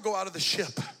the cargo out of the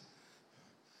ship,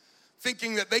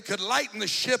 thinking that they could lighten the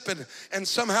ship and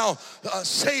somehow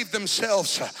save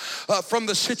themselves from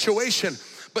the situation.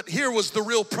 But here was the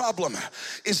real problem,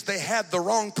 is they had the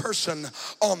wrong person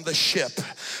on the ship,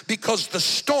 because the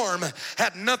storm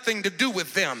had nothing to do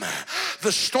with them.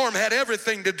 The storm had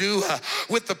everything to do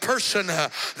with the person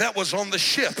that was on the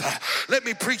ship. Let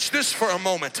me preach this for a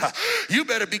moment. You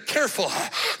better be careful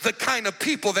the kind of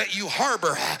people that you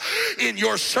harbor in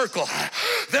your circle.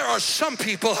 There are some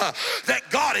people that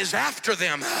God is after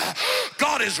them.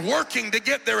 God is working to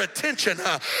get their attention,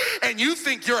 and you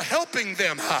think you're helping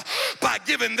them by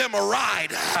giving them a ride.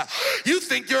 You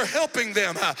think you're helping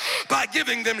them by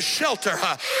giving them shelter.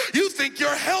 You think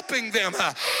you're helping them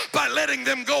by letting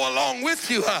them go along with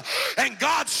you. And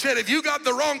God said, if you got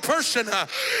the wrong person,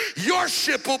 your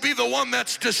ship will be the one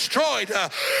that's destroyed.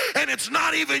 And it's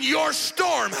not even your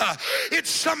storm.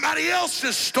 It's somebody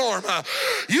else's storm.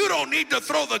 You don't need to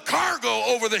throw the cargo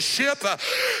over the ship.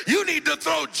 You need to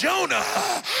throw Jonah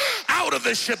out of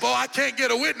the ship. Oh, I can't get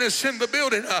a witness in the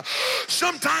building.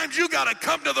 Sometimes you got to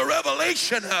come to the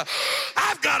revelation,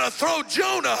 I've got to throw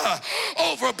Jonah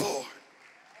overboard.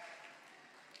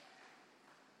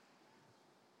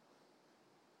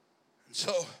 And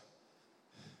so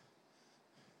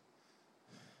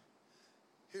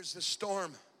here's the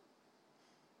storm,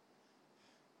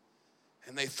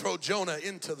 and they throw Jonah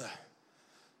into the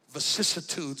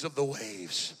vicissitudes of the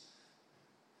waves,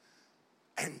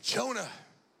 and Jonah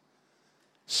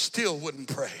still wouldn't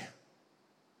pray.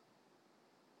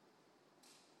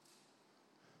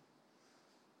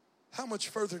 How much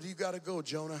further do you got to go,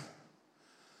 Jonah,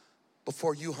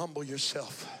 before you humble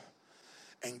yourself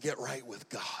and get right with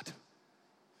God?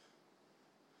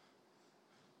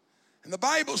 And the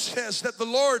Bible says that the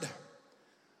Lord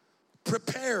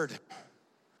prepared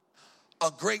a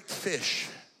great fish.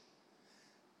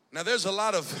 Now, there's a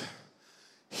lot of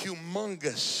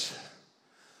humongous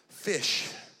fish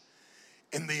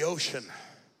in the ocean.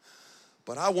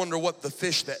 But I wonder what the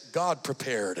fish that God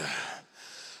prepared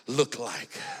looked like.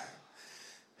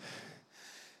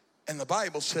 And the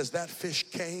Bible says that fish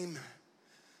came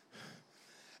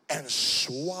and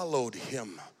swallowed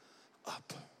him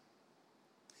up.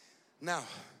 Now,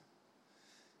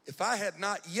 if I had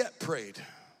not yet prayed,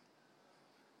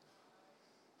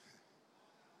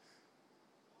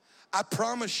 I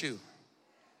promise you,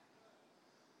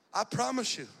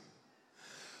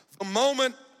 the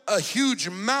moment a huge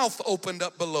mouth opened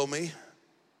up below me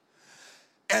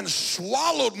and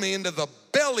swallowed me into the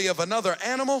belly of another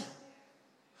animal,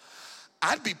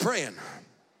 I'd be praying.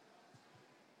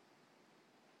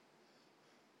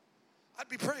 I'd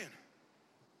be praying.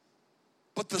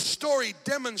 But the story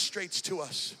demonstrates to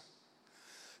us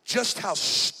just how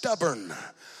stubborn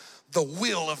the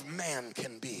will of man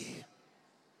can be.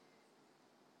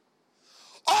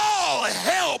 All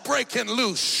hell breaking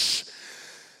loose,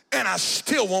 and I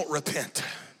still won't repent.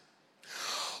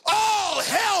 All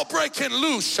hell breaking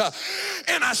loose,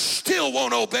 and I still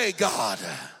won't obey God.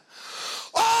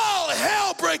 All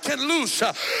hell breaking loose,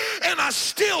 and I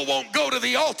still won't go to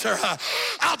the altar.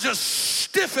 I'll just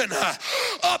stiffen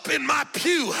up in my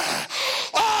pew.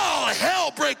 All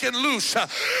hell breaking loose, and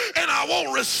I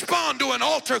won't respond to an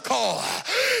altar call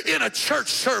in a church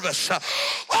service.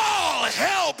 All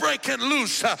hell breaking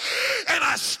loose, and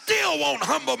I still won't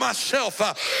humble myself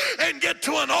and get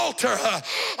to an altar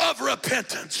of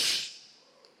repentance.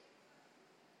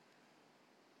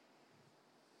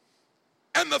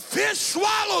 And the fish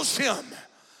swallows him,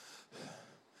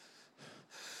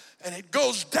 and it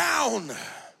goes down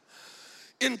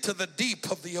into the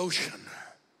deep of the ocean.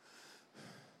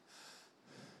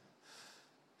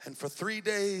 And for 3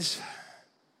 days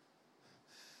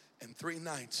and 3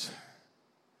 nights,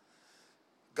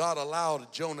 God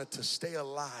allowed Jonah to stay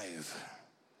alive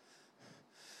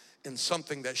in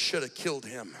something that should have killed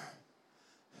him,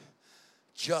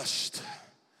 just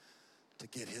to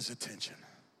get his attention.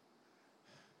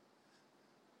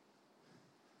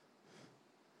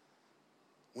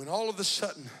 When all of a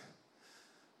sudden,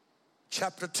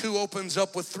 chapter 2 opens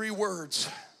up with 3 words,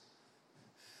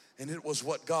 and it was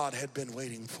what God had been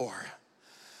waiting for.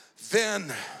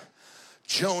 Then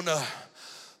Jonah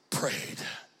prayed.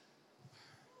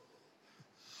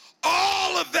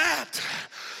 All of that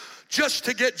just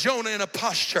to get Jonah in a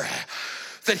posture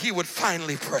that he would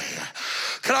finally pray.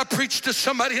 Can I preach to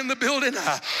somebody in the building?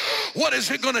 What is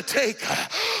it going to take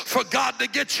for God to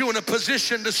get you in a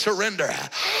position to surrender?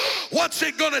 What's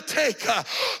it going to take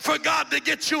for God to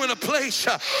get you in a place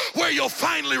where you'll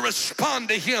finally respond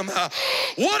to him?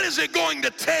 What is it going to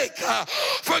take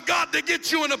for God to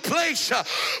get you in a place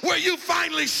where you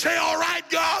finally say, all right,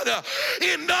 God,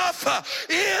 enough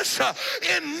is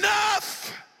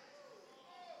enough.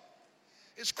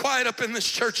 It's quiet up in this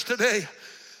church today.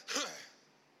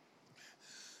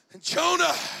 And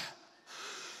Jonah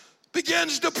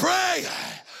begins to pray.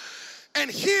 And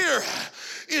here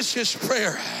is his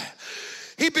prayer.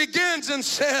 He begins and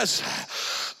says,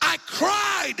 I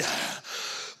cried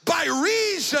by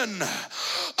reason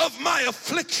of my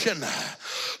affliction.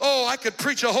 Oh, I could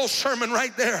preach a whole sermon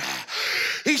right there.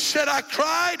 He said, I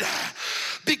cried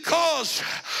because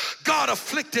God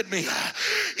afflicted me.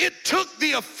 It took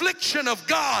the affliction of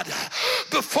God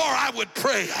before I would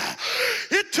pray.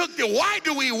 It took why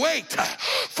do we wait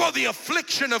for the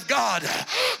affliction of God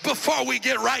before we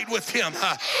get right with him?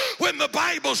 When the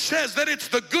Bible says that it's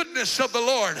the goodness of the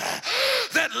Lord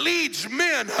that leads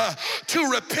men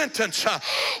to repentance.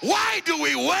 Why do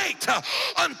we wait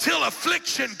until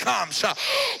affliction comes?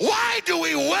 Why do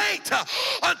we wait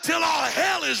until all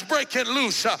hell is breaking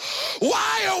loose?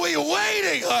 Why are we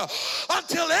waiting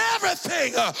until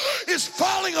everything is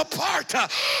falling apart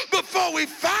before we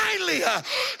finally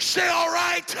say, all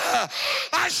right,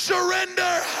 I surrender.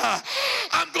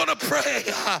 I'm going to pray.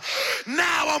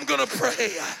 Now I'm going to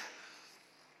pray.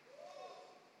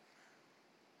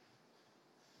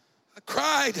 I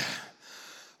cried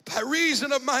by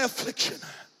reason of my affliction,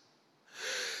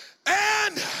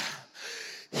 and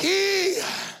he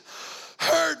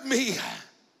heard me.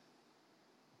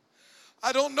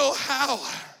 I don't know how,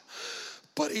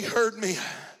 but he heard me.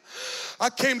 I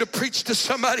came to preach to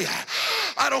somebody.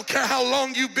 I don't care how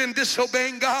long you've been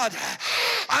disobeying God.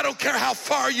 I don't care how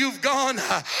far you've gone.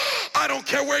 I don't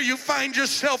care where you find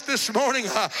yourself this morning.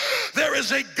 There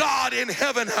is a God in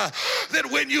heaven that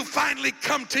when you finally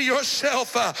come to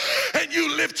yourself and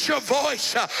you lift your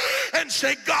voice and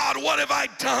say, God, what have I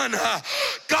done?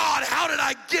 God, how did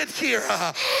I get here?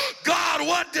 God,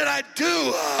 what did I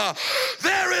do?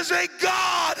 There is a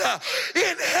God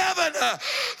in heaven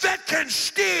that can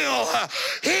still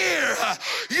hear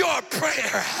your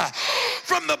prayer.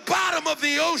 From the bottom of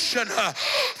the ocean,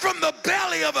 from the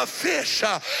belly of a fish,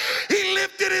 he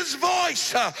lifted his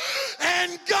voice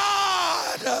and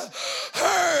God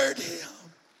heard him.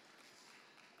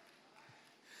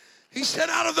 He said,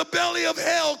 out of the belly of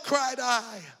hell cried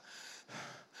I,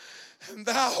 and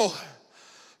thou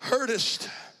heardest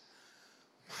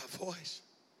my voice.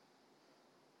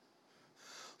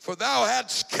 For thou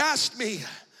hadst cast me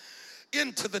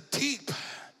into the deep,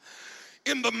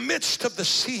 in the midst of the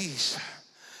seas,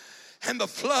 and the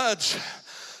floods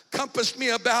compassed me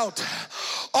about.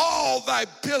 All thy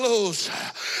billows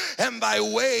and thy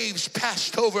waves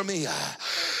passed over me.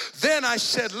 Then I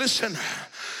said, listen,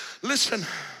 listen.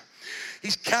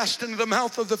 He's cast into the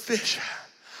mouth of the fish.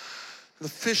 The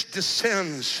fish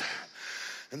descends,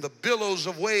 and the billows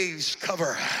of waves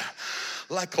cover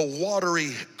like a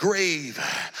watery grave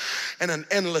and an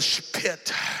endless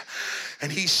pit.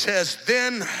 And he says,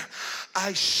 then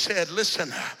I said,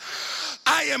 listen,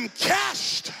 I am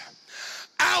cast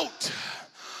out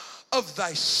of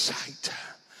thy sight.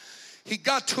 He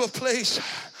got to a place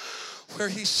where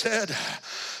he said,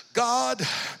 God,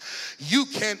 you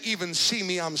can't even see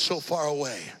me. I'm so far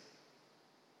away.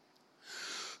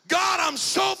 God, I'm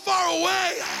so far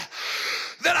away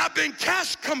that I've been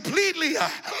cast completely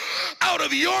out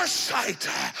of your sight,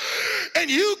 and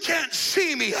you can't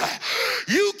see me,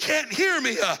 you can't hear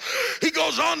me. He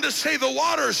goes on to say, the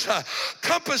waters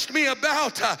compassed me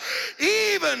about,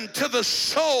 even to the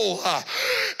soul,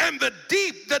 and the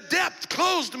depth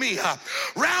closed me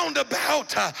round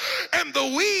about, and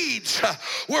the weeds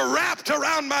were wrapped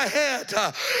around my head,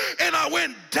 and I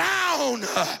went down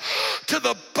to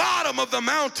the bottom of the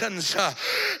mountains,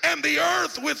 and the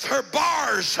earth with her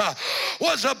bars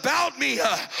was about me,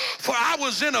 for I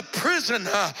was in a prison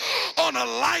on a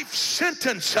life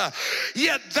sentence,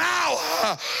 yet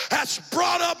thou hast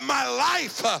brought up my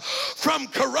life from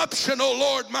corruption, O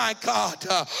Lord my God.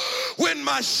 When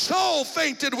my soul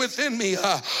fainted within me,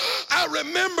 I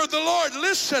remembered the Lord,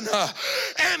 listen,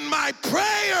 and my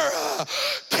prayer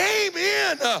came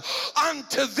in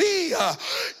unto thee,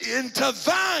 into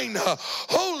thine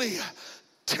holy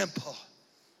temple.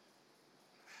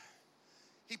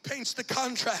 He paints the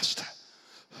contrast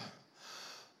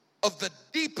of the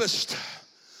deepest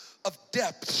of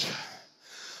depths,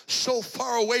 so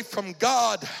far away from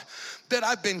God that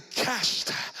I've been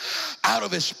cast out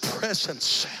of his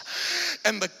presence.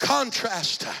 And the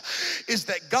contrast is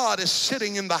that God is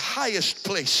sitting in the highest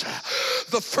place,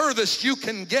 the furthest you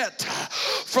can get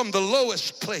from the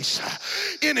lowest place,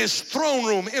 in his throne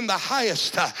room in the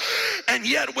highest. And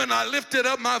yet when I lifted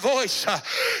up my voice,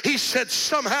 he said,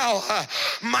 somehow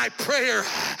my prayer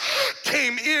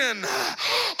came in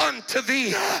unto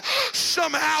thee.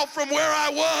 Somehow from where I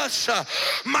was,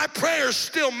 my prayer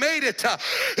still made it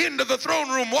into the throne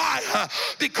room. Why?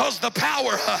 Because the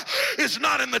power is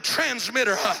not in the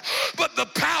transmitter, but the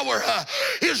power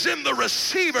is in the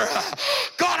receiver.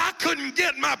 God, I couldn't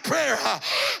get my prayer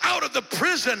out of the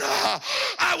prison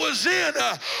I was in,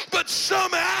 but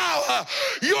somehow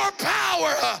your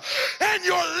power and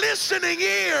your listening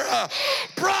ear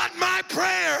brought my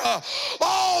prayer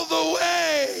all the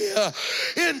way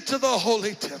into the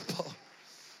holy temple.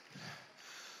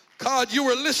 God, you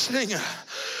were listening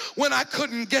when I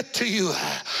couldn't get to you.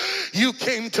 You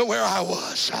came to where I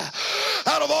was.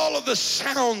 Out of all of the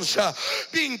sounds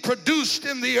being produced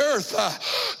in the earth,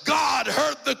 God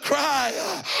heard the cry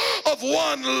of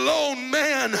one lone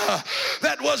man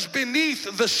that was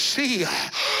beneath the sea.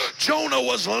 Jonah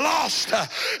was lost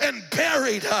and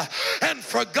buried and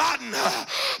forgotten,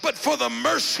 but for the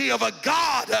mercy of a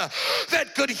God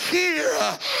that could hear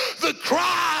the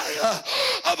cry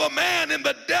of a man in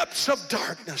the depths of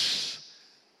darkness,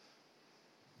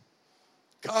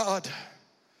 God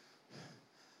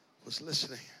was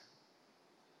listening.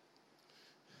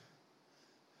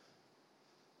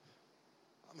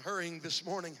 I'm hurrying this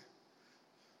morning.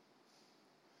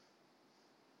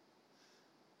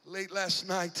 Late last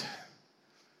night,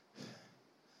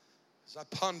 as I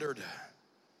pondered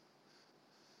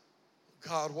what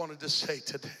God wanted to say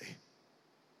today,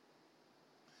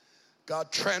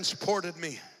 God transported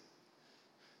me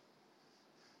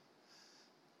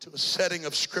to a setting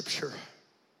of scripture.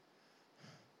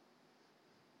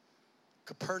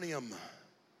 Capernaum,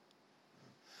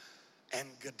 and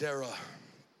Gadara,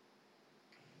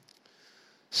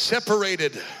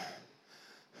 separated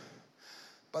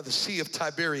by the Sea of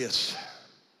Tiberias,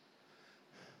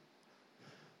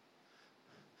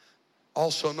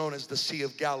 also known as the Sea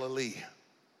of Galilee.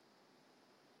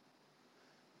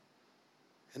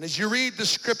 And as you read the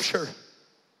scripture,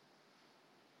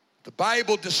 the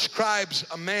Bible describes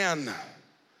a man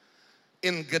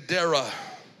in Gadara.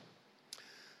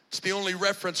 It's the only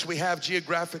reference we have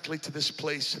geographically to this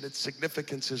place, and its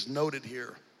significance is noted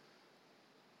here.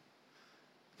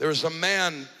 There is a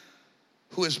man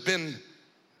who has been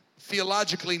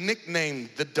theologically nicknamed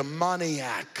the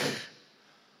demoniac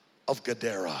of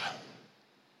Gadara.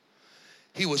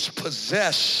 He was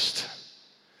possessed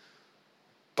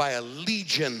by a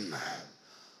legion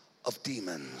of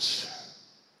demons.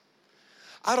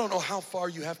 I don't know how far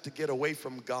you have to get away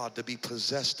from God to be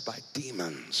possessed by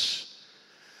demons,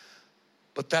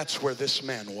 but that's where this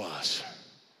man was.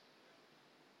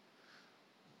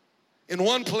 In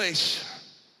one place,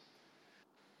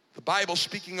 the Bible,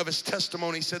 speaking of his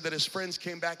testimony, said that his friends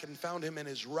came back and found him in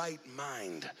his right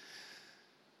mind.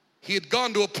 He had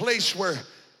gone to a place where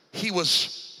he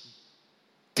was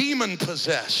demon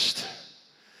possessed,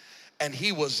 and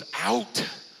he was out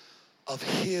of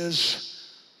his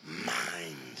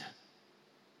mind.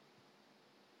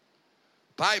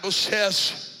 Bible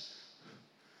says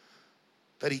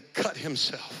that he cut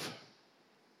himself.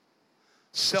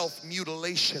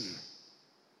 Self-mutilation.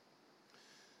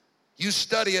 You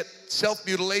study it,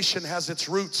 self-mutilation has its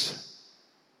roots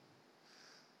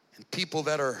in people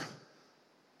that are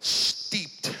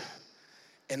steeped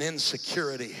in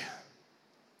insecurity,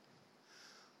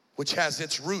 which has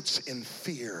its roots in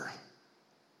fear,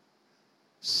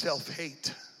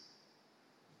 self-hate,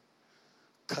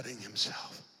 cutting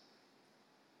himself.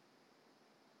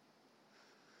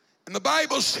 And the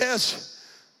Bible says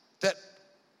that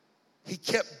he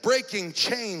kept breaking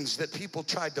chains that people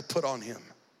tried to put on him.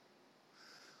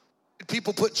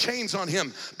 People put chains on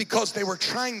him because they were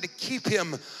trying to keep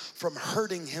him from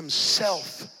hurting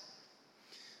himself.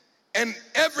 And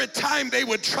every time they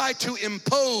would try to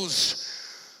impose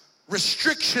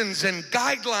restrictions and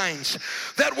guidelines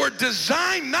that were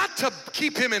designed not to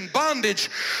keep him in bondage,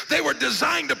 they were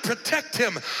designed to protect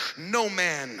him. No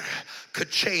man could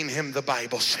chain him, the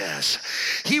Bible says.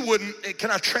 He wouldn't,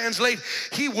 can I translate?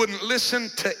 He wouldn't listen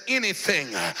to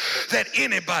anything that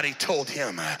anybody told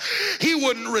him. He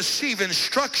wouldn't receive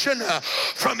instruction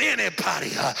from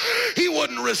anybody. He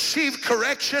wouldn't receive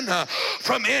correction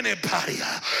from anybody.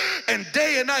 And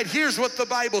day and night, here's what the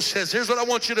Bible says. Here's what I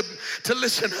want you to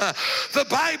listen. The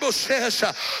Bible says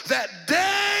that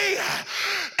day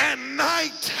and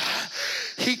night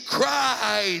he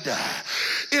cried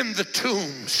in the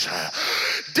tombs.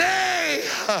 Day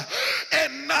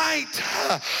and night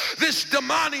this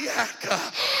demoniac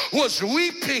was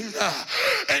weeping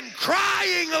and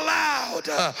crying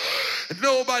aloud.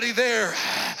 Nobody there,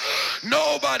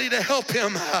 nobody to help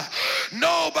him,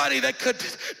 nobody that could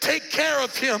take care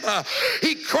of him.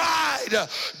 He cried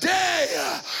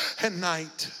day and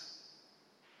night.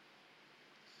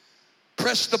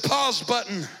 Press the pause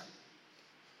button.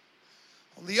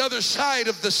 On the other side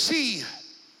of the sea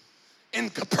in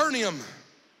Capernaum,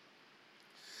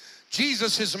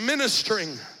 Jesus is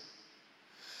ministering,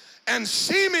 and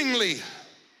seemingly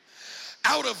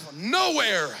out of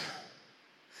nowhere,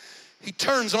 he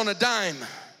turns on a dime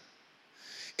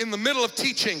in the middle of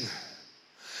teaching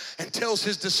and tells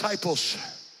his disciples,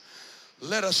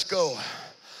 let us go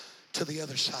to the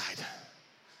other side.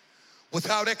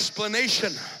 Without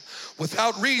explanation,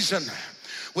 without reason,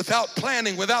 without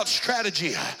planning, without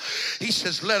strategy, he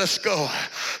says, let us go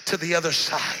to the other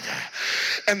side.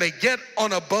 And they get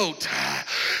on a boat.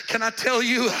 Can I tell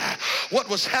you what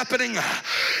was happening?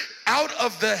 Out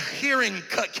of the hearing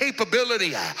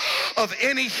capability of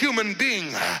any human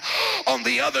being, on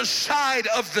the other side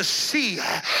of the sea,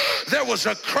 there was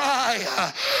a cry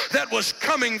that was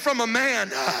coming from a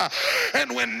man.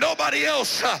 And when nobody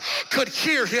else could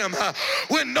hear him,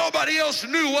 when nobody else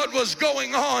knew what was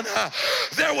going on,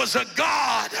 there was a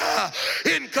God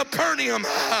in Capernaum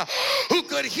who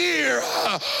could hear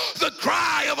the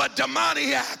cry of a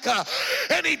demoniac.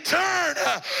 And he turned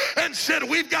and said,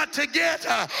 we've got to get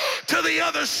to the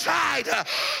other side.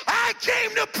 I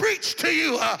came to preach to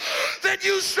you that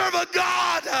you serve a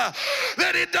God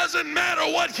that it doesn't matter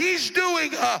what he's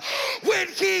doing. When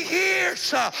he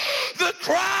hears the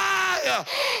cry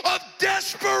of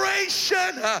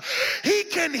desperation, he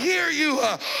can hear you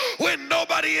when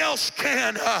nobody else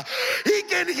can. He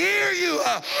can hear you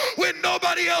when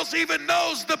nobody else even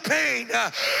knows the pain.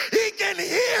 He can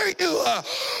hear you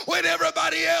when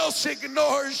everybody else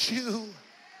ignores you.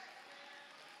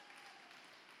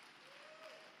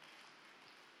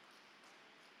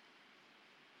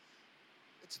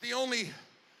 It's the only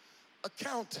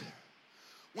account.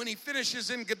 When he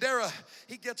finishes in Gadara,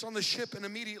 he gets on the ship and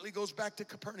immediately goes back to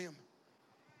Capernaum.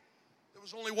 There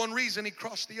was only one reason he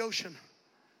crossed the ocean.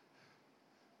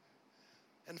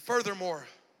 And furthermore,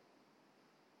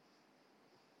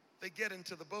 they get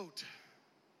into the boat.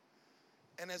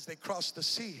 And as they cross the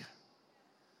sea,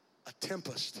 a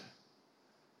tempest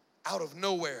out of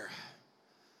nowhere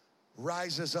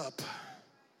rises up.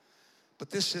 But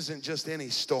this isn't just any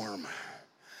storm.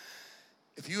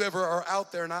 If you ever are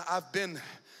out there, and I've been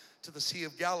to the Sea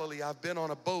of Galilee, I've been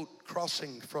on a boat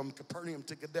crossing from Capernaum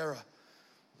to Gadara.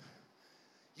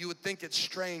 You would think it's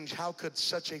strange, how could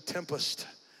such a tempest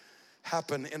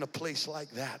happen in a place like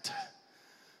that?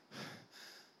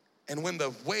 And when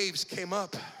the waves came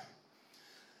up,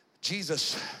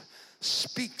 Jesus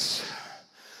speaks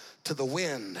to the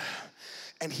wind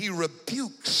and he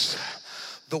rebukes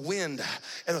the wind.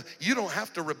 And you don't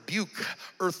have to rebuke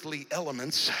earthly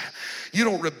elements. You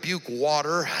don't rebuke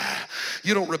water.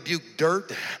 You don't rebuke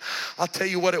dirt. I'll tell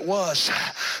you what it was.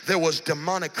 There was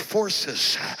demonic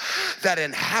forces that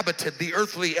inhabited the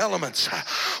earthly elements.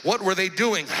 What were they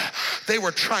doing? They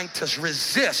were trying to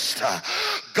resist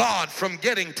God from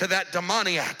getting to that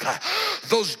demoniac.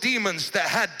 Those demons that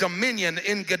had dominion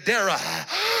in Gadara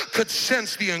could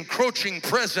sense the encroaching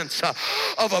presence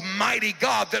of a mighty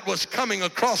God that was coming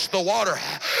across the water.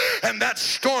 And that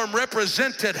storm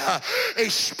represented a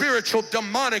spiritual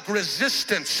demonic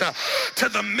resistance to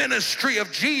the ministry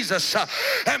of Jesus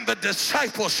and the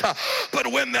disciples. But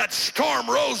when that storm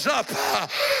rose up,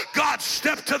 God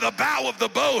stepped to the bow of the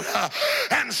boat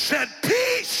and said,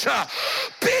 "Peace,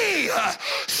 be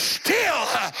still,"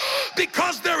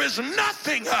 because there is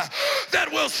nothing that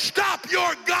will stop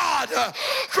your God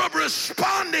from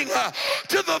responding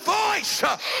to the voice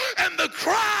and the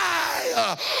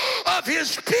cry of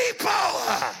his people.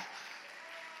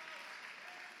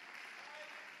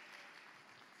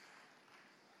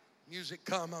 Music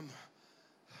come.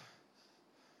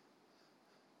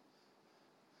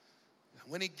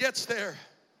 When he gets there,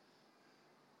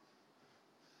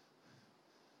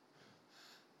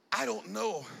 I don't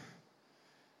know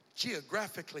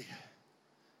geographically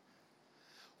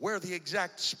where the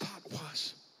exact spot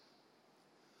was.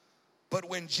 But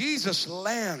when Jesus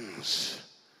lands,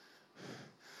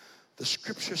 the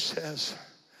scripture says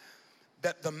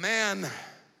that the man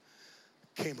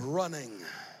came running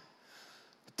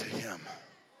to him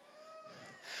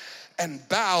and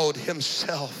bowed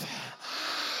himself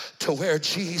to where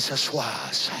Jesus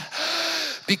was.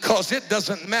 Because it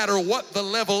doesn't matter what the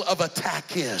level of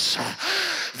attack is,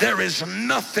 there is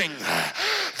nothing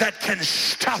that can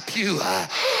stop you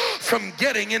from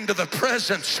getting into the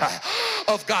presence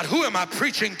of God. Who am I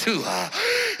preaching to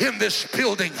in this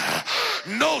building?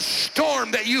 No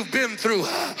storm that you've been through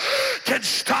can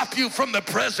stop you from the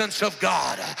presence of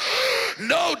God.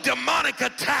 No demonic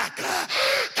attack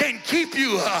can keep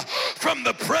you from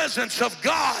the presence of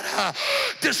God.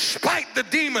 Despite the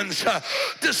demons,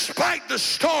 despite the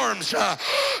storms,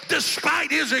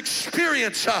 despite his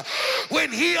experience,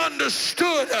 when he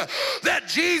understood that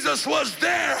Jesus was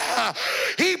there,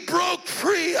 he broke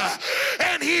free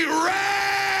and he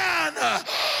ran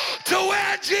to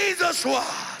where Jesus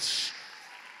was.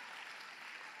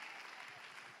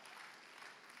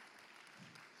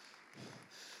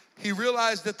 He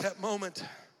realized at that moment,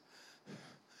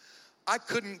 I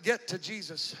couldn't get to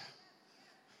Jesus,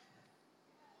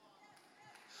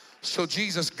 so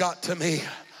Jesus got to me.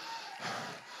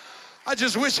 I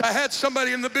just wish I had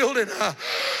somebody in the building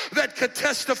that could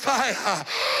testify.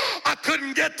 I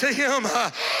couldn't get to him,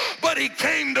 but he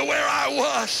came to where I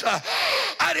was.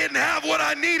 I didn't have what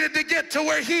I needed to get to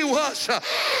where he was.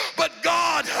 But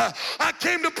God, I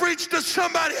came to preach to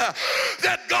somebody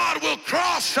that God will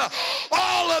cross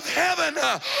all of heaven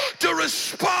to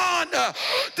respond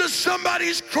to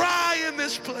somebody's cry in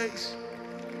this place.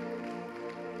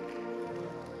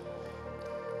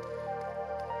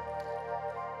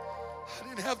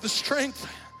 I didn't have the strength.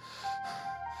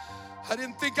 I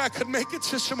didn't think I could make it,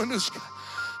 Sister Manuska.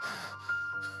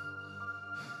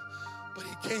 But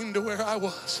he came to where I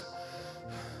was.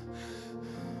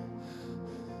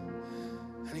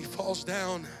 And he falls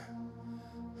down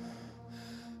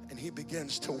and he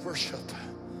begins to worship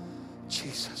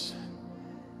Jesus.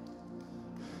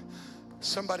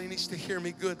 Somebody needs to hear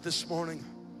me good this morning.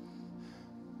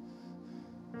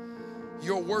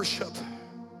 Your worship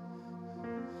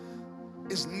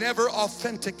is never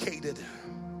authenticated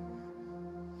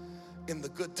in the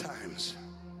good times.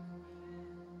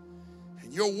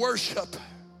 And your worship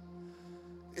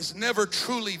is never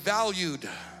truly valued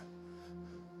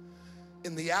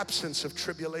in the absence of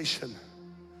tribulation.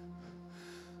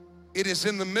 It is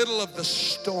in the middle of the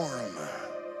storm,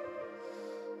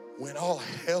 when all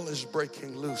hell is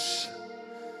breaking loose,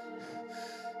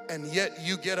 and yet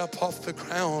you get up off the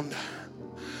ground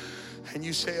and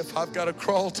you say, if I've got to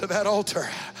crawl to that altar,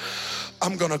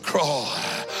 I'm gonna crawl.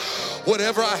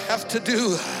 Whatever I have to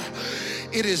do,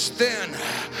 it is then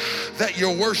that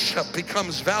your worship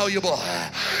becomes valuable.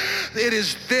 It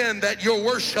is then that your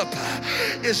worship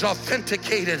is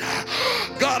authenticated.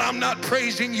 God, I'm not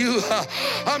praising you.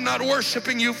 I'm not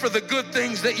worshiping you for the good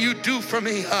things that you do for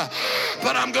me,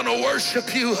 but I'm going to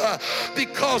worship you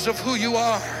because of who you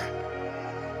are.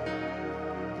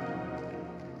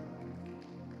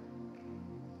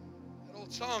 That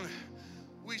old song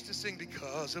we used to sing,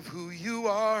 because of who you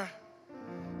are,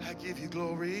 I give you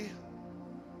glory.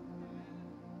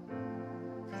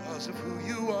 Because of who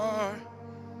you are,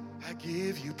 I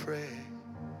give you praise.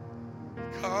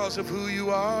 Because of who you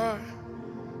are,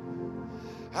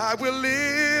 I will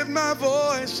lift my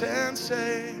voice and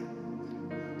say,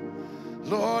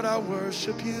 Lord, I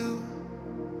worship you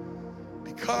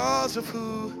because of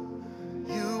who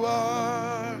you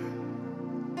are.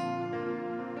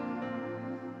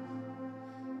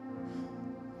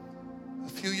 A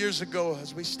few years ago,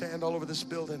 as we stand all over this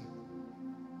building,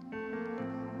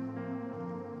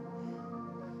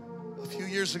 a few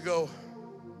years ago,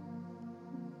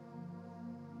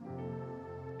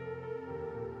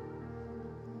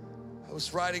 I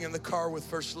was riding in the car with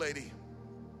First Lady.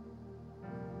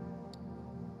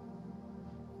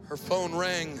 Her phone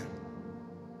rang.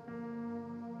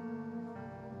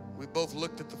 We both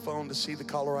looked at the phone to see the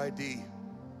caller ID.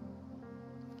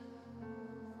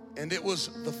 And it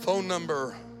was the phone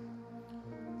number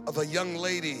of a young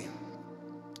lady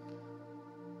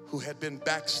who had been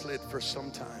backslid for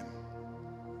some time.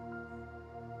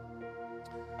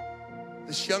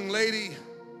 This young lady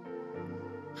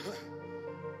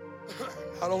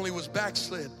not only was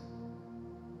backslid,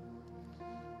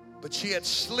 but she had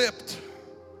slipped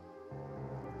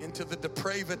into the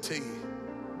depravity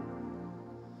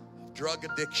of drug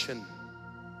addiction.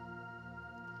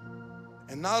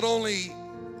 And not only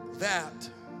that,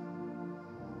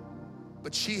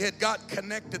 but she had got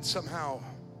connected somehow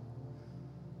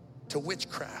to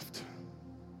witchcraft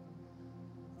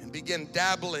and began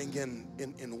dabbling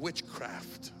in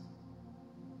witchcraft.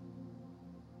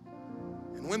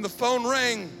 And when the phone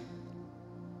rang,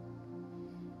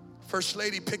 First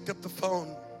Lady picked up the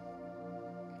phone.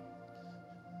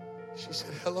 She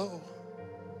said, hello.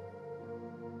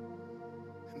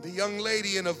 And the young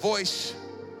lady, in a voice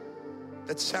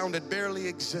that sounded barely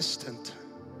existent,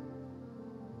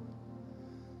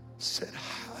 said,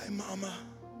 hi, Mama.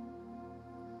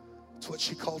 That's what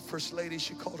she called First Lady.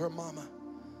 She called her Mama.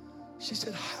 She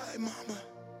said, hi, Mama.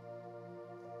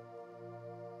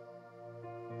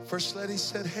 First Lady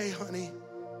said, hey, honey,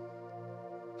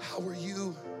 how are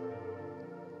you?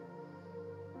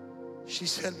 She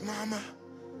said, Mama,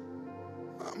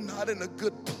 I'm not in a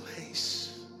good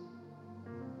place.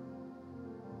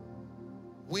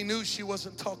 We knew she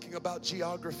wasn't talking about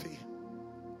geography,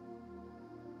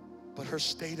 but her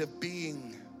state of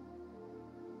being.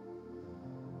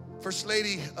 First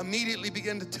Lady immediately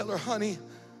began to tell her, honey,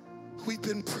 we've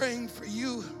been praying for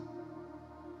you.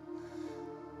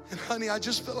 And honey, I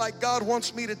just feel like God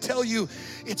wants me to tell you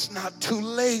it's not too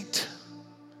late.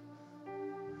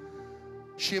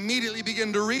 She immediately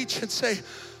began to reach and say,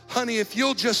 honey, if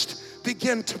you'll just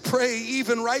begin to pray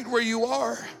even right where you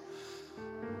are,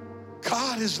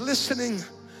 God is listening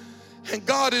and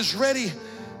God is ready.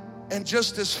 And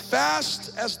just as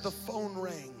fast as the phone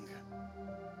rang,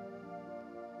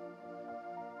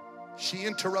 she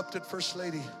interrupted First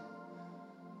Lady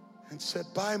and said,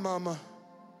 bye, Mama.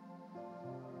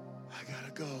 I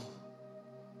gotta go,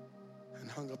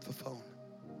 and hung up the phone.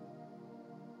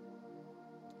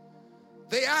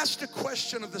 They asked a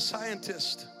question of the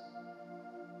scientist.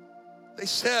 They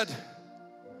said,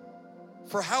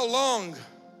 for how long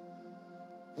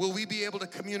will we be able to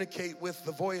communicate with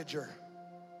the Voyager?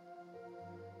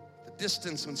 The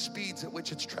distance and speeds at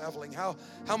which it's traveling. How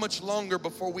much longer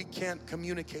before we can't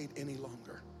communicate any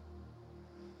longer?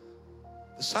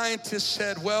 The scientist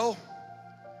said, well,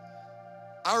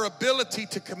 our ability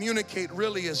to communicate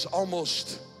really is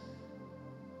almost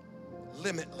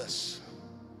limitless.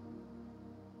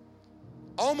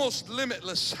 Almost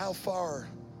limitless how far,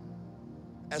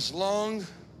 as long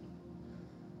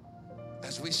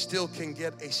as we still can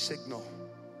get a signal.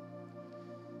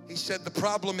 He said the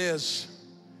problem is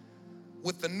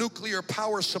with the nuclear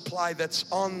power supply that's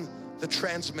on the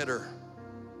transmitter,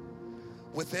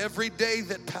 with every day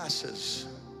that passes,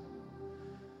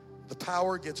 the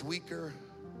power gets weaker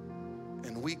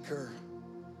and weaker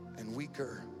and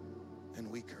weaker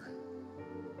and weaker.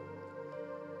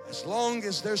 As long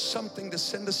as there's something to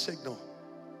send a signal.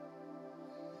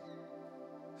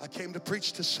 I came to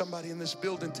preach to somebody in this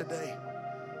building today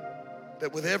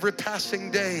that with every passing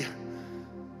day,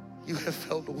 you have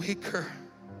felt weaker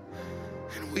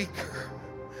and weaker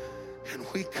and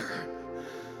weaker.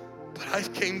 But I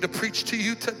came to preach to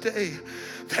you today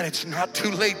that it's not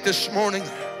too late this morning.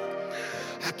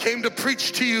 I came to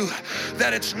preach to you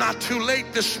that it's not too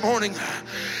late this morning.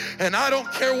 And I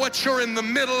don't care what you're in the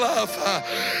middle of.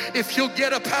 If you'll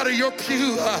get up out of your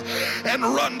pew and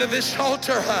run to this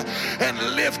altar and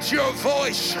lift your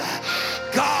voice,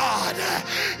 God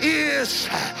is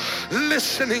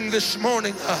listening this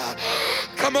morning.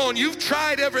 Come on, you've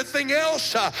tried everything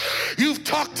else. You've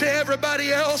talked to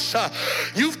everybody else.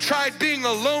 You've tried being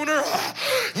a loner.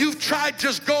 You've tried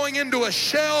just going into a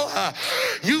shell.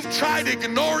 You've tried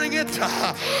ignoring it.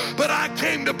 But I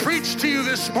came to preach to you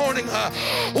this morning.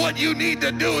 What you need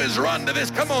to do is run to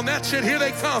this. Come on, that's it. Here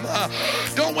they come.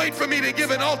 Don't wait for me to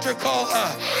give an altar call.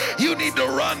 You need to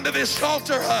run to this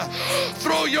altar.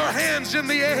 Throw your hands in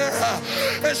the air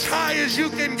as high as you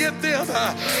can get them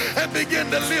and begin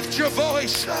to lift your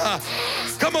voice.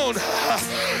 Come on.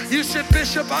 You said,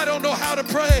 Bishop, I don't know how to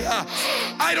pray.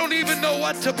 I don't even know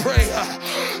what to pray.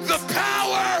 The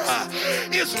power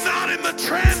is not in the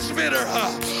transmitter.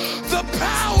 The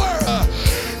power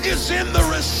is in the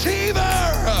receiver.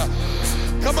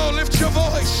 Come on, lift your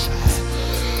voice.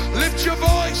 Lift your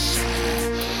voice.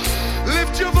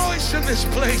 Lift your voice in this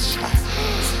place.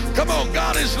 Come on,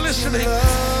 God is listening.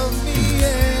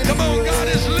 Come on, God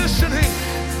is listening.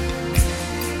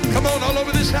 Come on, all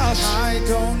over this house. I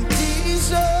don't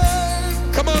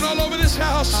deserve. Come on, all over this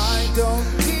house. I don't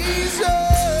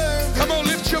deserve. Come on,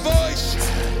 lift your voice.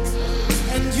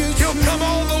 And He'll come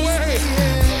all the way.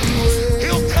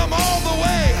 He'll come all the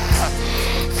way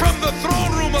from the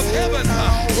throne room of heaven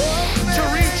to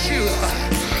reach you.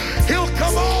 He'll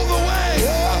come all the way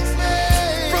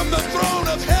from the throne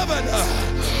of heaven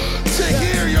to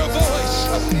hear your voice.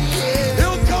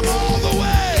 He'll come all the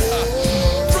way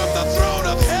from the throne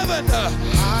of heaven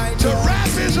to wrap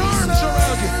his arms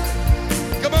around you.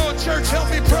 Come on, church, help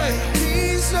me pray.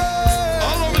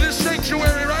 All over this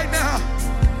sanctuary right now.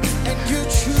 And you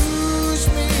choose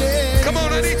me. Come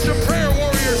on, I need some prayer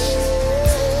warriors.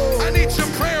 I need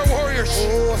some prayer warriors.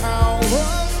 Oh, how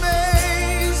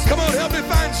amazing. Come on, help me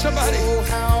find somebody. Oh,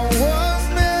 how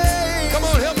amazing. Come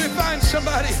on, help me find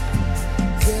somebody.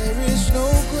 There is no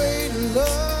greater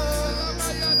love.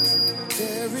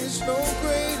 There is no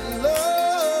greater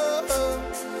love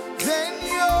than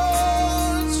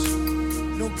yours.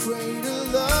 No greater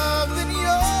love than yours.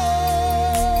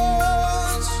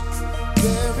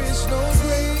 There is no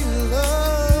greater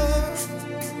love.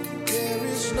 There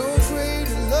is no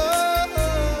greater love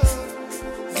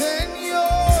than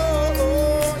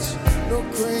yours. No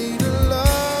greater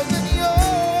love than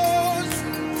yours.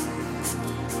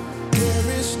 There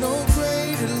is no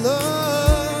greater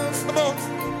love. Come on.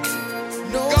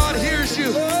 No God hears you.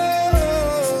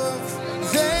 love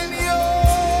than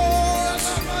yours.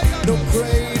 No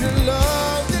greater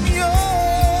love than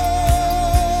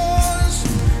yours.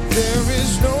 There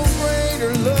is no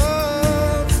greater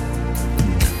love.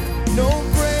 No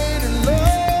greater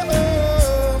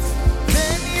love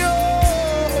than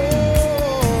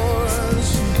yours.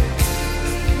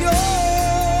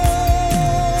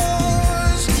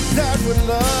 Yours that would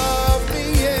love me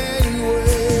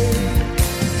anyway.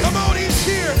 Come on, he's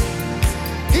here.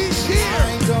 He's here.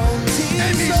 I don't deserve.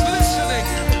 And he's listening.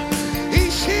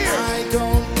 He's here. I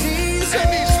don't deserve.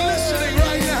 And he's listening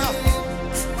right now.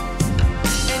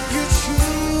 And you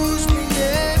choose me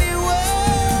anyway.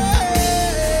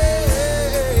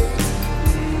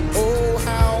 Oh,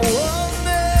 how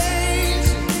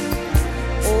amazing.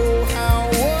 Oh, how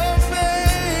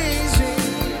amazing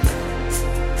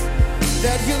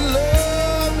that you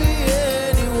love me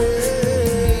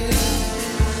anyway.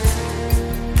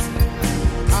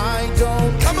 I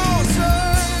don't Come on.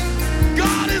 deserve.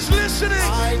 God is listening.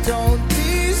 I don't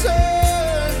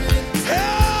deserve it.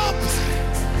 Help.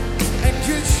 And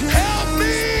you choose Help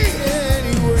me.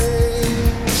 anyway.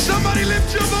 Somebody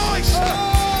lift your voice.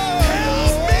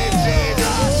 Help me,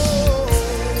 Jesus.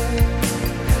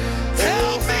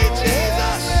 Help me,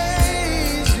 Jesus.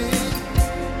 Amazing.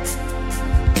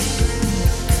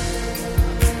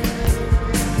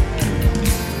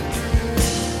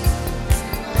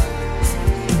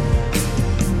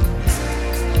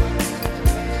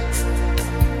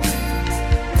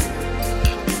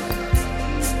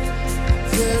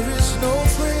 There is no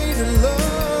greater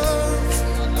love.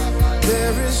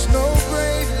 There is no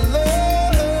greater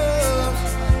love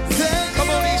than Come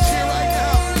on, he's here right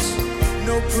now. yours.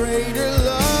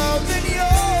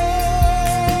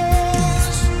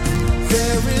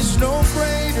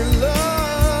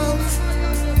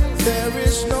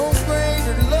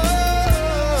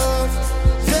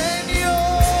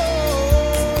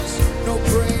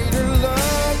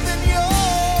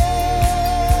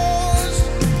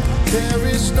 There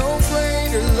is no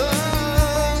greater love.